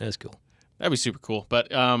was good. That was cool. That'd be super cool.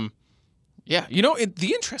 But yeah,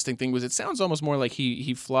 the interesting thing was it sounds almost more like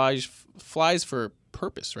he flies for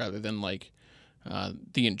purpose rather than like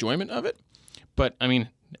the enjoyment of it. But I mean,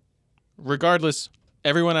 regardless,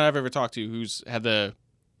 everyone I've ever talked to who's had the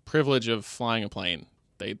privilege of flying a plane,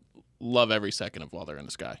 they love every second of while they're in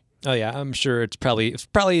the sky. Oh yeah, I'm sure it's probably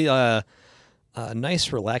a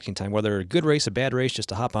nice relaxing time, whether a good race, a bad race, just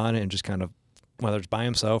to hop on it and just kind of, whether it's by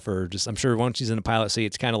himself or just, I'm sure once he's in the pilot seat,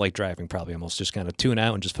 it's kind of like driving, probably almost just kind of tune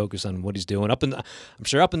out and just focus on what he's doing. I'm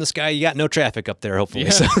sure up in the sky, you got no traffic up there, hopefully. Yeah.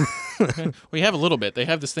 So. We have a little bit. They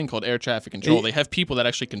have this thing called air traffic control. They have people that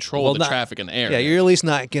actually control the traffic in the air. Yeah, you're at least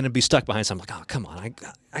not going to be stuck behind something like, oh, come on,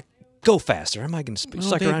 I go faster. Am I going to be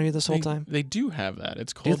stuck around here this whole time? They do have that.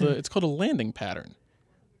 It's called a landing pattern.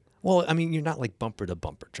 Well, I mean, you're not like bumper to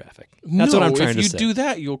bumper traffic. That's what I'm trying to say. If you do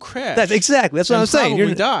that, you'll crash. That's what I'm saying.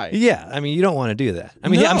 You'll die. Yeah, I mean, you don't want to do that. I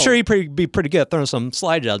mean, I'm sure he'd be pretty good at throwing some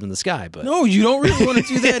slide jobs in the sky, but no, you don't really want to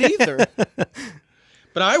do that either.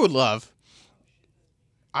 But I would love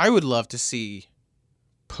to see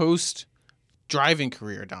post driving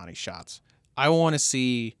career Donnie Schatz. I want to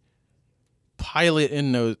see pilot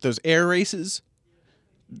in those air races.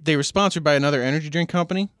 They were sponsored by another energy drink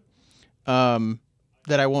company.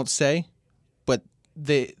 That I won't say, but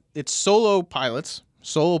it's solo pilots,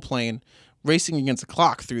 solo plane, racing against the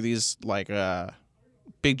clock through these like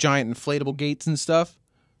big giant inflatable gates and stuff,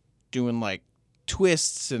 doing like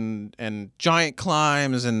twists and giant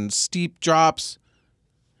climbs and steep drops.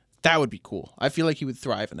 That would be cool. I feel like he would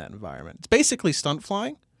thrive in that environment. It's basically stunt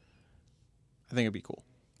flying. I think it'd be cool.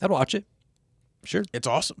 I'd watch it. Sure, it's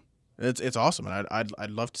awesome. It's awesome, and I'd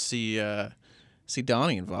love to see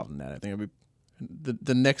Donnie involved in that. I think it'd be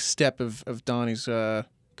the next step of Donnie's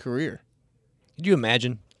career. Could you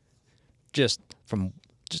imagine I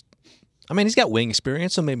mean, he's got wing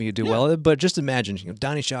experience, so maybe he'd do well at it, but just imagine,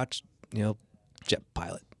 Donnie Schatz, jet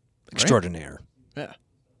pilot extraordinaire. Right. Yeah.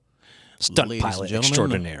 Stunt pilot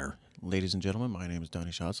extraordinaire. Ladies and gentlemen, my name is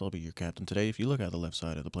Donnie Schatz. I'll be your captain today. If you look out the left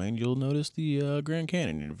side of the plane, you'll notice the Grand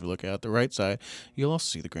Canyon. And if you look out the right side, you'll also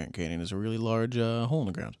see the Grand Canyon is a really large hole in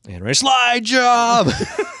the ground. And a slide job!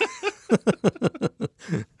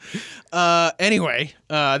 Anyway,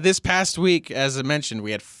 this past week, as I mentioned,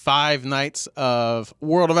 we had 5 nights of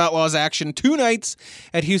World of Outlaws action, 2 nights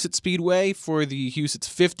at Huset's Speedway for the Huset's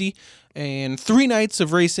 50, and 3 nights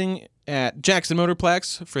of racing at Jackson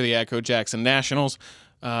Motorplex for the AGCO Jackson Nationals.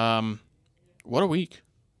 What a week.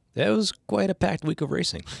 That was quite a packed week of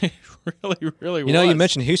racing. It really was. You know, you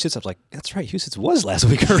mentioned Huset's. I was like, that's right, Huset's was last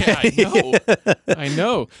week already. Yeah, I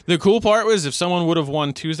know. The cool part was if someone would have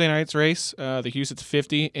won Tuesday night's race, the Huset's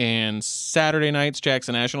 50, and Saturday night's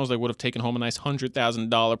Jackson Nationals, they would have taken home a nice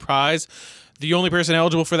 $100,000 prize. The only person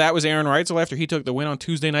eligible for that was Aaron Reitzel after he took the win on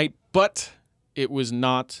Tuesday night, but it was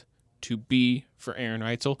not to be for Aaron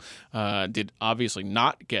Reitzel. Did obviously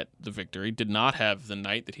not get the victory, did not have the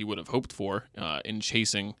night that he would have hoped for in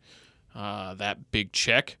chasing that big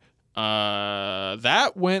check.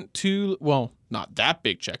 That went to, well, not that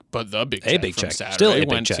big check, but the big check from Saturday. Still a big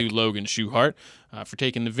went check. to Logan Schuchart for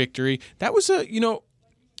taking the victory. That was it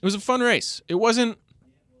was a fun race. It wasn't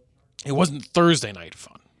Thursday night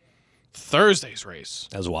fun. Thursday's race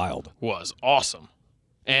That was wild. was awesome.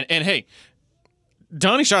 And hey,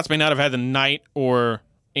 Donnie Schatz may not have had the night or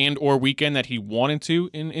weekend that he wanted to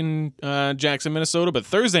in Jackson, Minnesota, but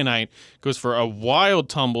Thursday night goes for a wild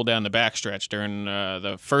tumble down the backstretch during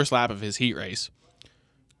the first lap of his heat race.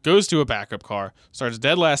 Goes to a backup car, starts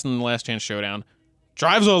dead last in the last chance showdown,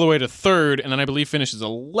 drives all the way to third, and then I believe finishes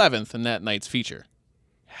 11th in that night's feature.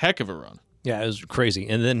 Heck of a run. Yeah, it was crazy.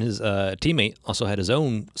 And then his teammate also had his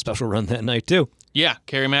own special run that night, too. Yeah,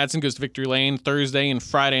 Kerry Madsen goes to victory lane Thursday and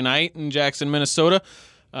Friday night in Jackson, Minnesota.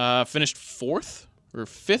 Finished 4th or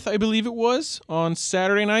 5th, I believe it was, on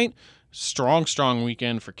Saturday night. Strong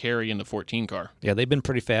weekend for Kerry in the 14 car. Yeah, they've been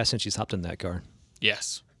pretty fast since she's hopped in that car.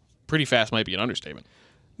 Yes. Pretty fast might be an understatement.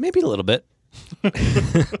 Maybe a little bit.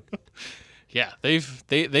 Yeah,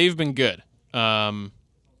 they've been good. I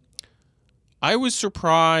was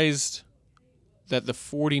surprised that the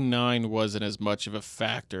 49 wasn't as much of a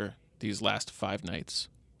factor these last 5 nights.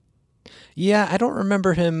 Yeah, I don't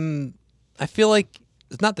remember him. I feel like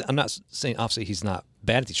it's not that I'm not saying obviously he's not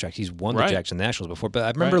bad at these tracks. He's won the Jackson Nationals before, but I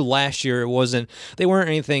remember last year they weren't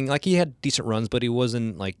anything like he had decent runs, but he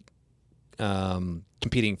wasn't like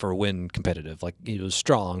competing for a win competitive. Like he was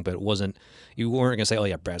strong, but it wasn't. You weren't gonna say, "Oh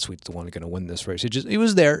yeah, Brad Sweet's the one going to win this race." He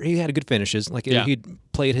was there. He had good finishes. Like he'd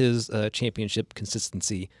played his championship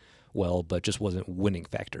consistency well, but just wasn't winning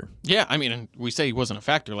factor. Yeah, I mean, and we say he wasn't a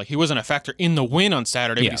factor. Like he wasn't a factor in the win on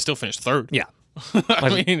Saturday, but he still finished 3rd. Yeah.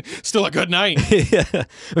 I mean, still a good night. Yeah,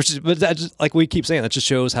 but that just like we keep saying, that just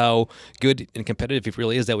shows how good and competitive he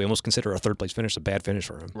really is. That we almost consider a 3rd place finish a bad finish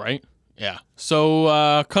for him. Right. Yeah.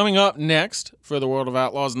 So coming up next for the World of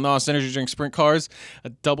Outlaws and NOS Energy Drink Sprint Cars,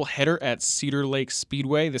 a doubleheader at Cedar Lake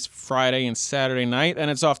Speedway this Friday and Saturday night, and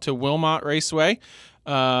it's off to Wilmot Raceway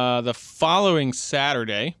the following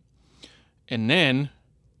Saturday, and then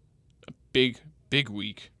a big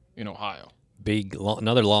week in Ohio.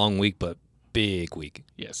 Another long week, but big week.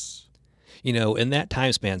 Yes. In that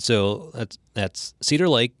time span, so that's Cedar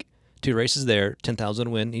Lake, 2 races there,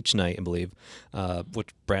 10,000 win each night, I believe, which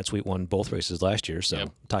Brad Sweet won both races last year, so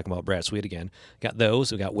talking about Brad Sweet again. Got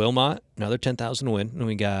those. We got Wilmot, another 10,000 win, and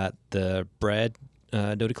we got the Brad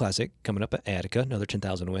Doty Classic coming up at Attica, another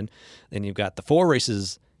 10,000 win. Then you've got the 4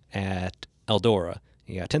 races at Eldora.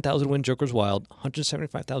 You got 10,000 win Joker's Wild,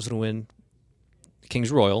 175,000 win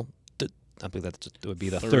King's Royal. I believe that would be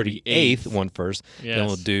the 38th one first. Yes. Then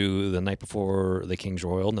we'll do the night before the King's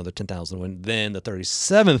Royal, another 10,000 win. Then the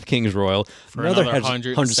 37th King's Royal, for another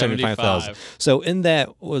 175,000. So in that,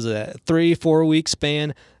 3-4 week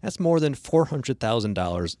span, that's more than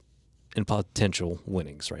 $400,000 in potential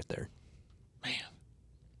winnings right there. Man.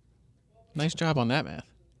 Nice job on that math.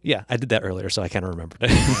 Yeah, I did that earlier, so I kind of remembered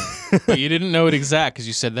it. But you didn't know it exact because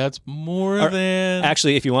you said that's more than...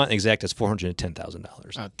 Actually, if you want exact, it's $410,000.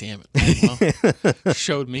 Oh, damn it. Well,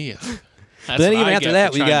 showed me. But then even after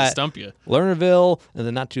that, we got stump you. Lernerville, and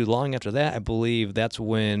then not too long after that, I believe that's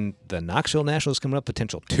when the Knoxville National is coming up,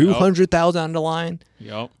 potential $200,000 on the line.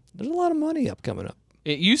 Yep. There's a lot of money coming up.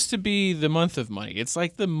 It used to be the month of money. It's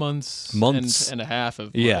like the months. And a half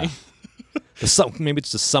of money. Yeah. Maybe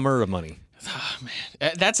it's the summer of money. Oh,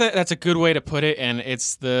 man, that's a good way to put it, and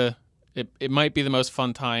it might be the most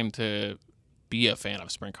fun time to be a fan of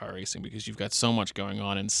sprint car racing because you've got so much going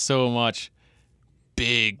on and so much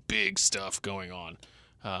big stuff going on.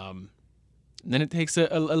 Then it takes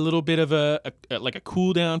a little bit of a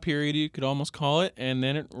cool down period, you could almost call it, and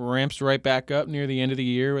then it ramps right back up near the end of the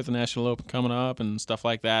year with the National Open coming up and stuff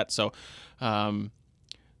like that. So, no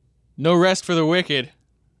rest for the wicked.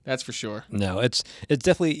 That's for sure. No, it's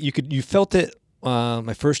definitely you felt it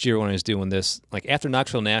my first year when I was doing this. Like after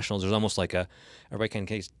Knoxville Nationals, there's almost like everybody kind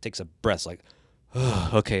of takes a breath, like, oh,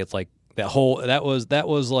 okay, it's like that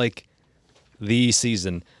was like the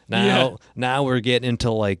season. Now we're getting into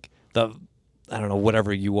like the I don't know,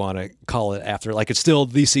 whatever you want to call it after. Like, it's still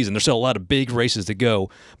the season. There's still a lot of big races to go,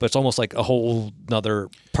 but it's almost like a whole nother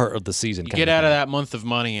part of the season. You get out of that month of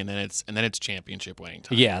money, and then it's championship winning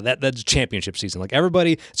time. Yeah, that's championship season. Like,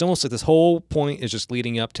 everybody, it's almost like this whole point is just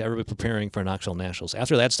leading up to everybody preparing for Knoxville Nationals.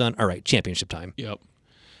 After that's done, all right, championship time. Yep.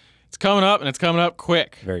 It's coming up, and it's coming up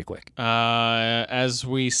quick. Very quick. As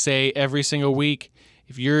we say every single week,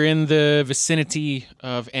 if you're in the vicinity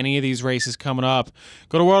of any of these races coming up,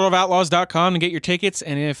 go to worldofoutlaws.com and get your tickets.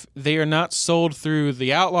 And if they are not sold through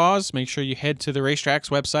the Outlaws, make sure you head to the racetrack's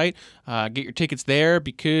website, get your tickets there,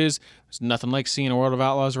 because there's nothing like seeing a World of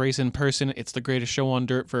Outlaws race in person. It's the greatest show on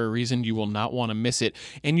dirt for a reason. You will not want to miss it.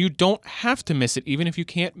 And you don't have to miss it, even if you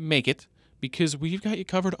can't make it, because we've got you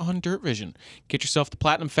covered on Dirt Vision. Get yourself the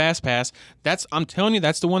Platinum Fast Pass. I'm telling you,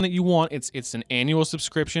 that's the one that you want. It's an annual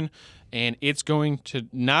subscription, and it's going to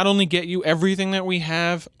not only get you everything that we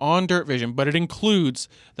have on Dirt Vision, but it includes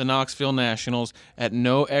the Knoxville Nationals at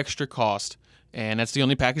no extra cost, and that's the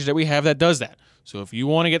only package that we have that does that. So if you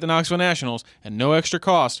want to get the Knoxville Nationals at no extra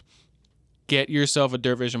cost, get yourself a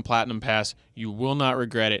Dirt Vision Platinum Pass. You will not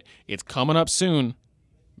regret it. It's coming up soon.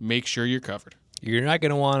 Make sure you're covered. You're not going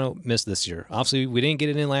to want to miss this year. Obviously, we didn't get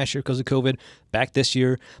it in last year because of COVID. Back this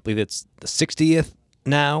year, I believe it's the 60th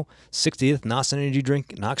now, 60th Knox Energy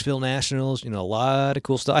Drink, Knoxville Nationals. A lot of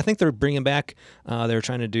cool stuff. I think they're bringing back, they're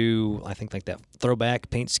trying to do, I think, like that throwback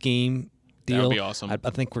paint scheme deal. That would be awesome. I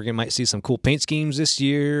think we're going to might see some cool paint schemes this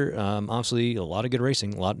year. Obviously, a lot of good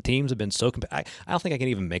racing. A lot of teams have been so I don't think I can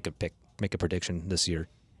even make a prediction this year.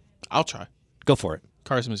 I'll try. Go for it.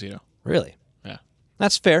 Carson Mazzito. Really? Yeah.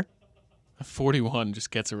 That's fair. 41 just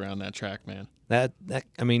gets around that track, man.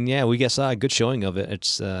 We saw a good showing of it.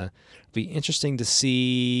 It's be interesting to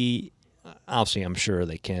see. Obviously, I'm sure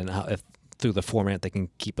they can. If through the format they can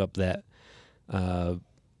keep up that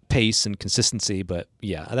pace and consistency. But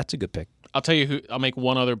yeah, that's a good pick. I'll tell you who. I'll make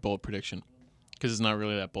one other bold prediction because it's not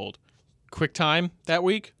really that bold. Quick time that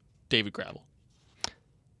week, David Gravel.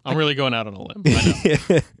 I'm really going out on a limb. I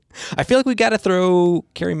know. I feel like we got to throw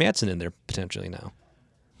Kerry Madsen in there potentially now.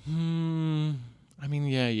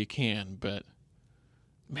 Yeah, you can, but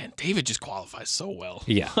man, David just qualifies so well.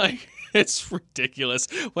 Yeah, it's ridiculous.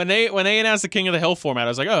 When they announced the King of the Hill format, I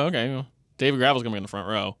was like, oh, okay, well, David Gravel's gonna be in the front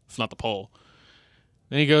row, if not the pole.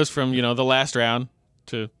 Then he goes from the last round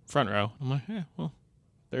to front row. I'm like, yeah, well,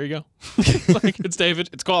 there you go. It's David.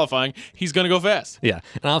 It's qualifying. He's going to go fast. Yeah.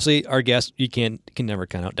 And obviously, our guest, you can never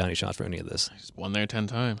count out Donnie Schatz for any of this. He's won there 10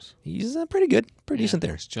 times. He's pretty good. Pretty decent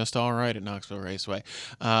there. He's just all right at Knoxville Raceway.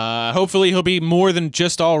 Hopefully, he'll be more than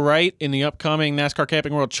just all right in the upcoming NASCAR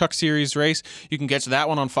Camping World Truck Series race. You can get to that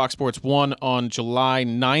one on Fox Sports 1 on July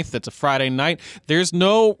 9th. That's a Friday night. There's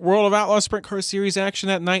no World of Outlaws Sprint Car Series action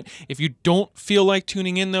that night. If you don't feel like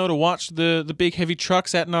tuning in, though, to watch the big heavy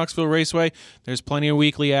trucks at Knoxville Raceway, there's plenty of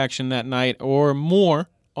weekly action that night or more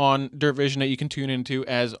on Dirt Vision that you can tune into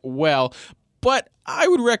as well. But I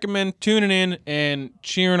would recommend tuning in and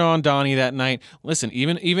cheering on Donnie that night. Listen,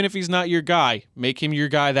 even if he's not your guy, make him your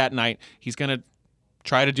guy that night. He's going to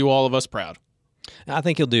try to do all of us proud. I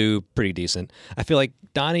think he'll do pretty decent. I feel like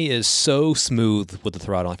Donnie is so smooth with the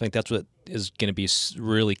throttle. I think that's what is going to be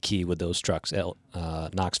really key with those trucks at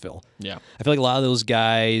Knoxville. Yeah. I feel like a lot of those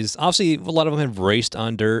guys, obviously a lot of them have raced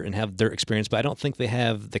on dirt and have dirt experience, but I don't think they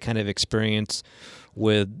have the kind of experience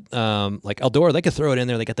with like Eldora. They could throw it in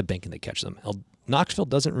there. They got the bank and they catch them. Knoxville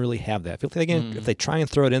doesn't really have that. I feel like if they try and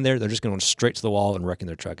throw it in there, they're just going straight to the wall and wrecking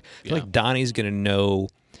their truck. I feel like Donnie's going to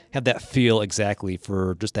have that feel exactly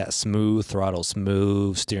for just that smooth throttle,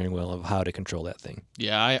 smooth steering wheel of how to control that thing.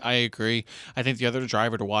 Yeah, I agree. I think the other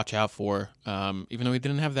driver to watch out for, even though he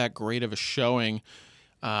didn't have that great of a showing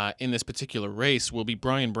in this particular race, will be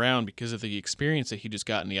Brian Brown because of the experience that he just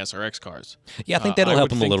got in the SRX cars. Yeah, I think that'll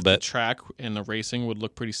help him a little bit. The track and the racing would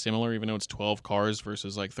look pretty similar, even though it's 12 cars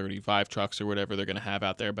versus like 35 trucks or whatever they're going to have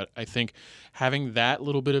out there. But I think having that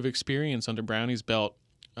little bit of experience under Brownie's belt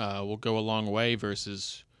will go a long way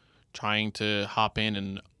versus trying to hop in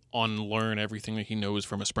and unlearn everything that he knows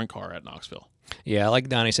from a sprint car at Knoxville. Yeah, like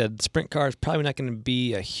Donnie said, the sprint car is probably not going to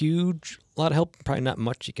be a lot of help, probably not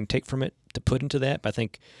much you can take from it to put into that, but I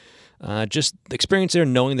think just the experience there,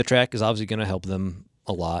 knowing the track is obviously going to help them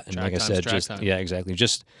a lot. And like I said, exactly,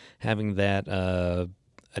 just having that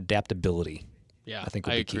adaptability. Yeah, I think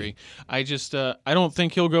I would be agree. Key. I just I don't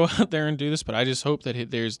think he'll go out there and do this, but I just hope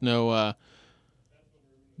that there's no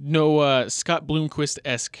Scott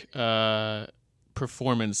Bloomquist-esque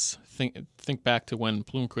performance. Think back to when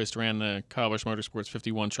Bloomquist ran the Kyle Busch Motorsports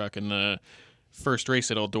 51 truck in the first race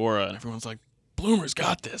at Eldora, and everyone's like, Bloomer's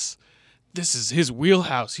got this. This is his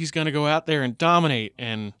wheelhouse. He's going to go out there and dominate,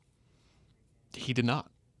 and he did not.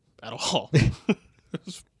 at all. It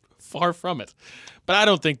was far from it. But I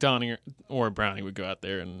don't think Donnie or Brownie would go out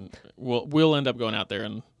there, and we'll end up going out there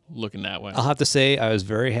and looking that way. I'll have to say I was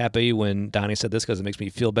very happy when Donnie said this because it makes me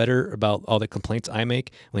feel better about all the complaints I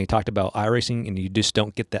make when he talked about iRacing, and you just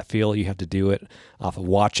don't get that feel. You have to do it off of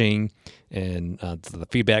watching and the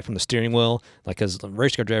feedback from the steering wheel. Like, as a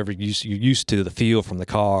race car driver, you're used to the feel from the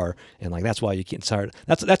car, and like that's why you can't start.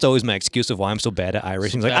 That's always my excuse of why I'm so bad at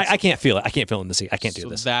iRacing. So like I can't feel it. I can't feel it in the seat. I can't do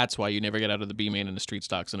this. That's why you never get out of the B main in the street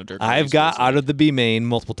stocks in a dirt car. I've got out of the B main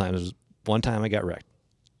multiple times. One time I got wrecked.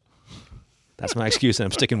 That's my excuse, and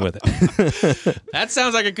I'm sticking with it. That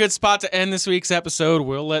sounds like a good spot to end this week's episode.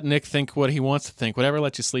 We'll let Nick think what he wants to think. Whatever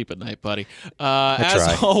lets you sleep at night, buddy.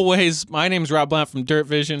 As always, my name's Rob Blount from Dirt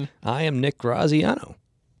Vision. I am Nick Graziano.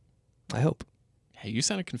 I hope. Hey, you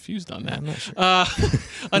sounded confused on that. I'm not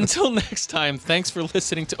sure. Until next time, thanks for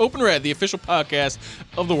listening to Open Red, the official podcast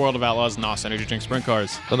of the World of Outlaws NOS Energy Drink Sprint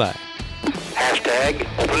Cars. Bye-bye.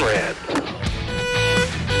 #OpenRed.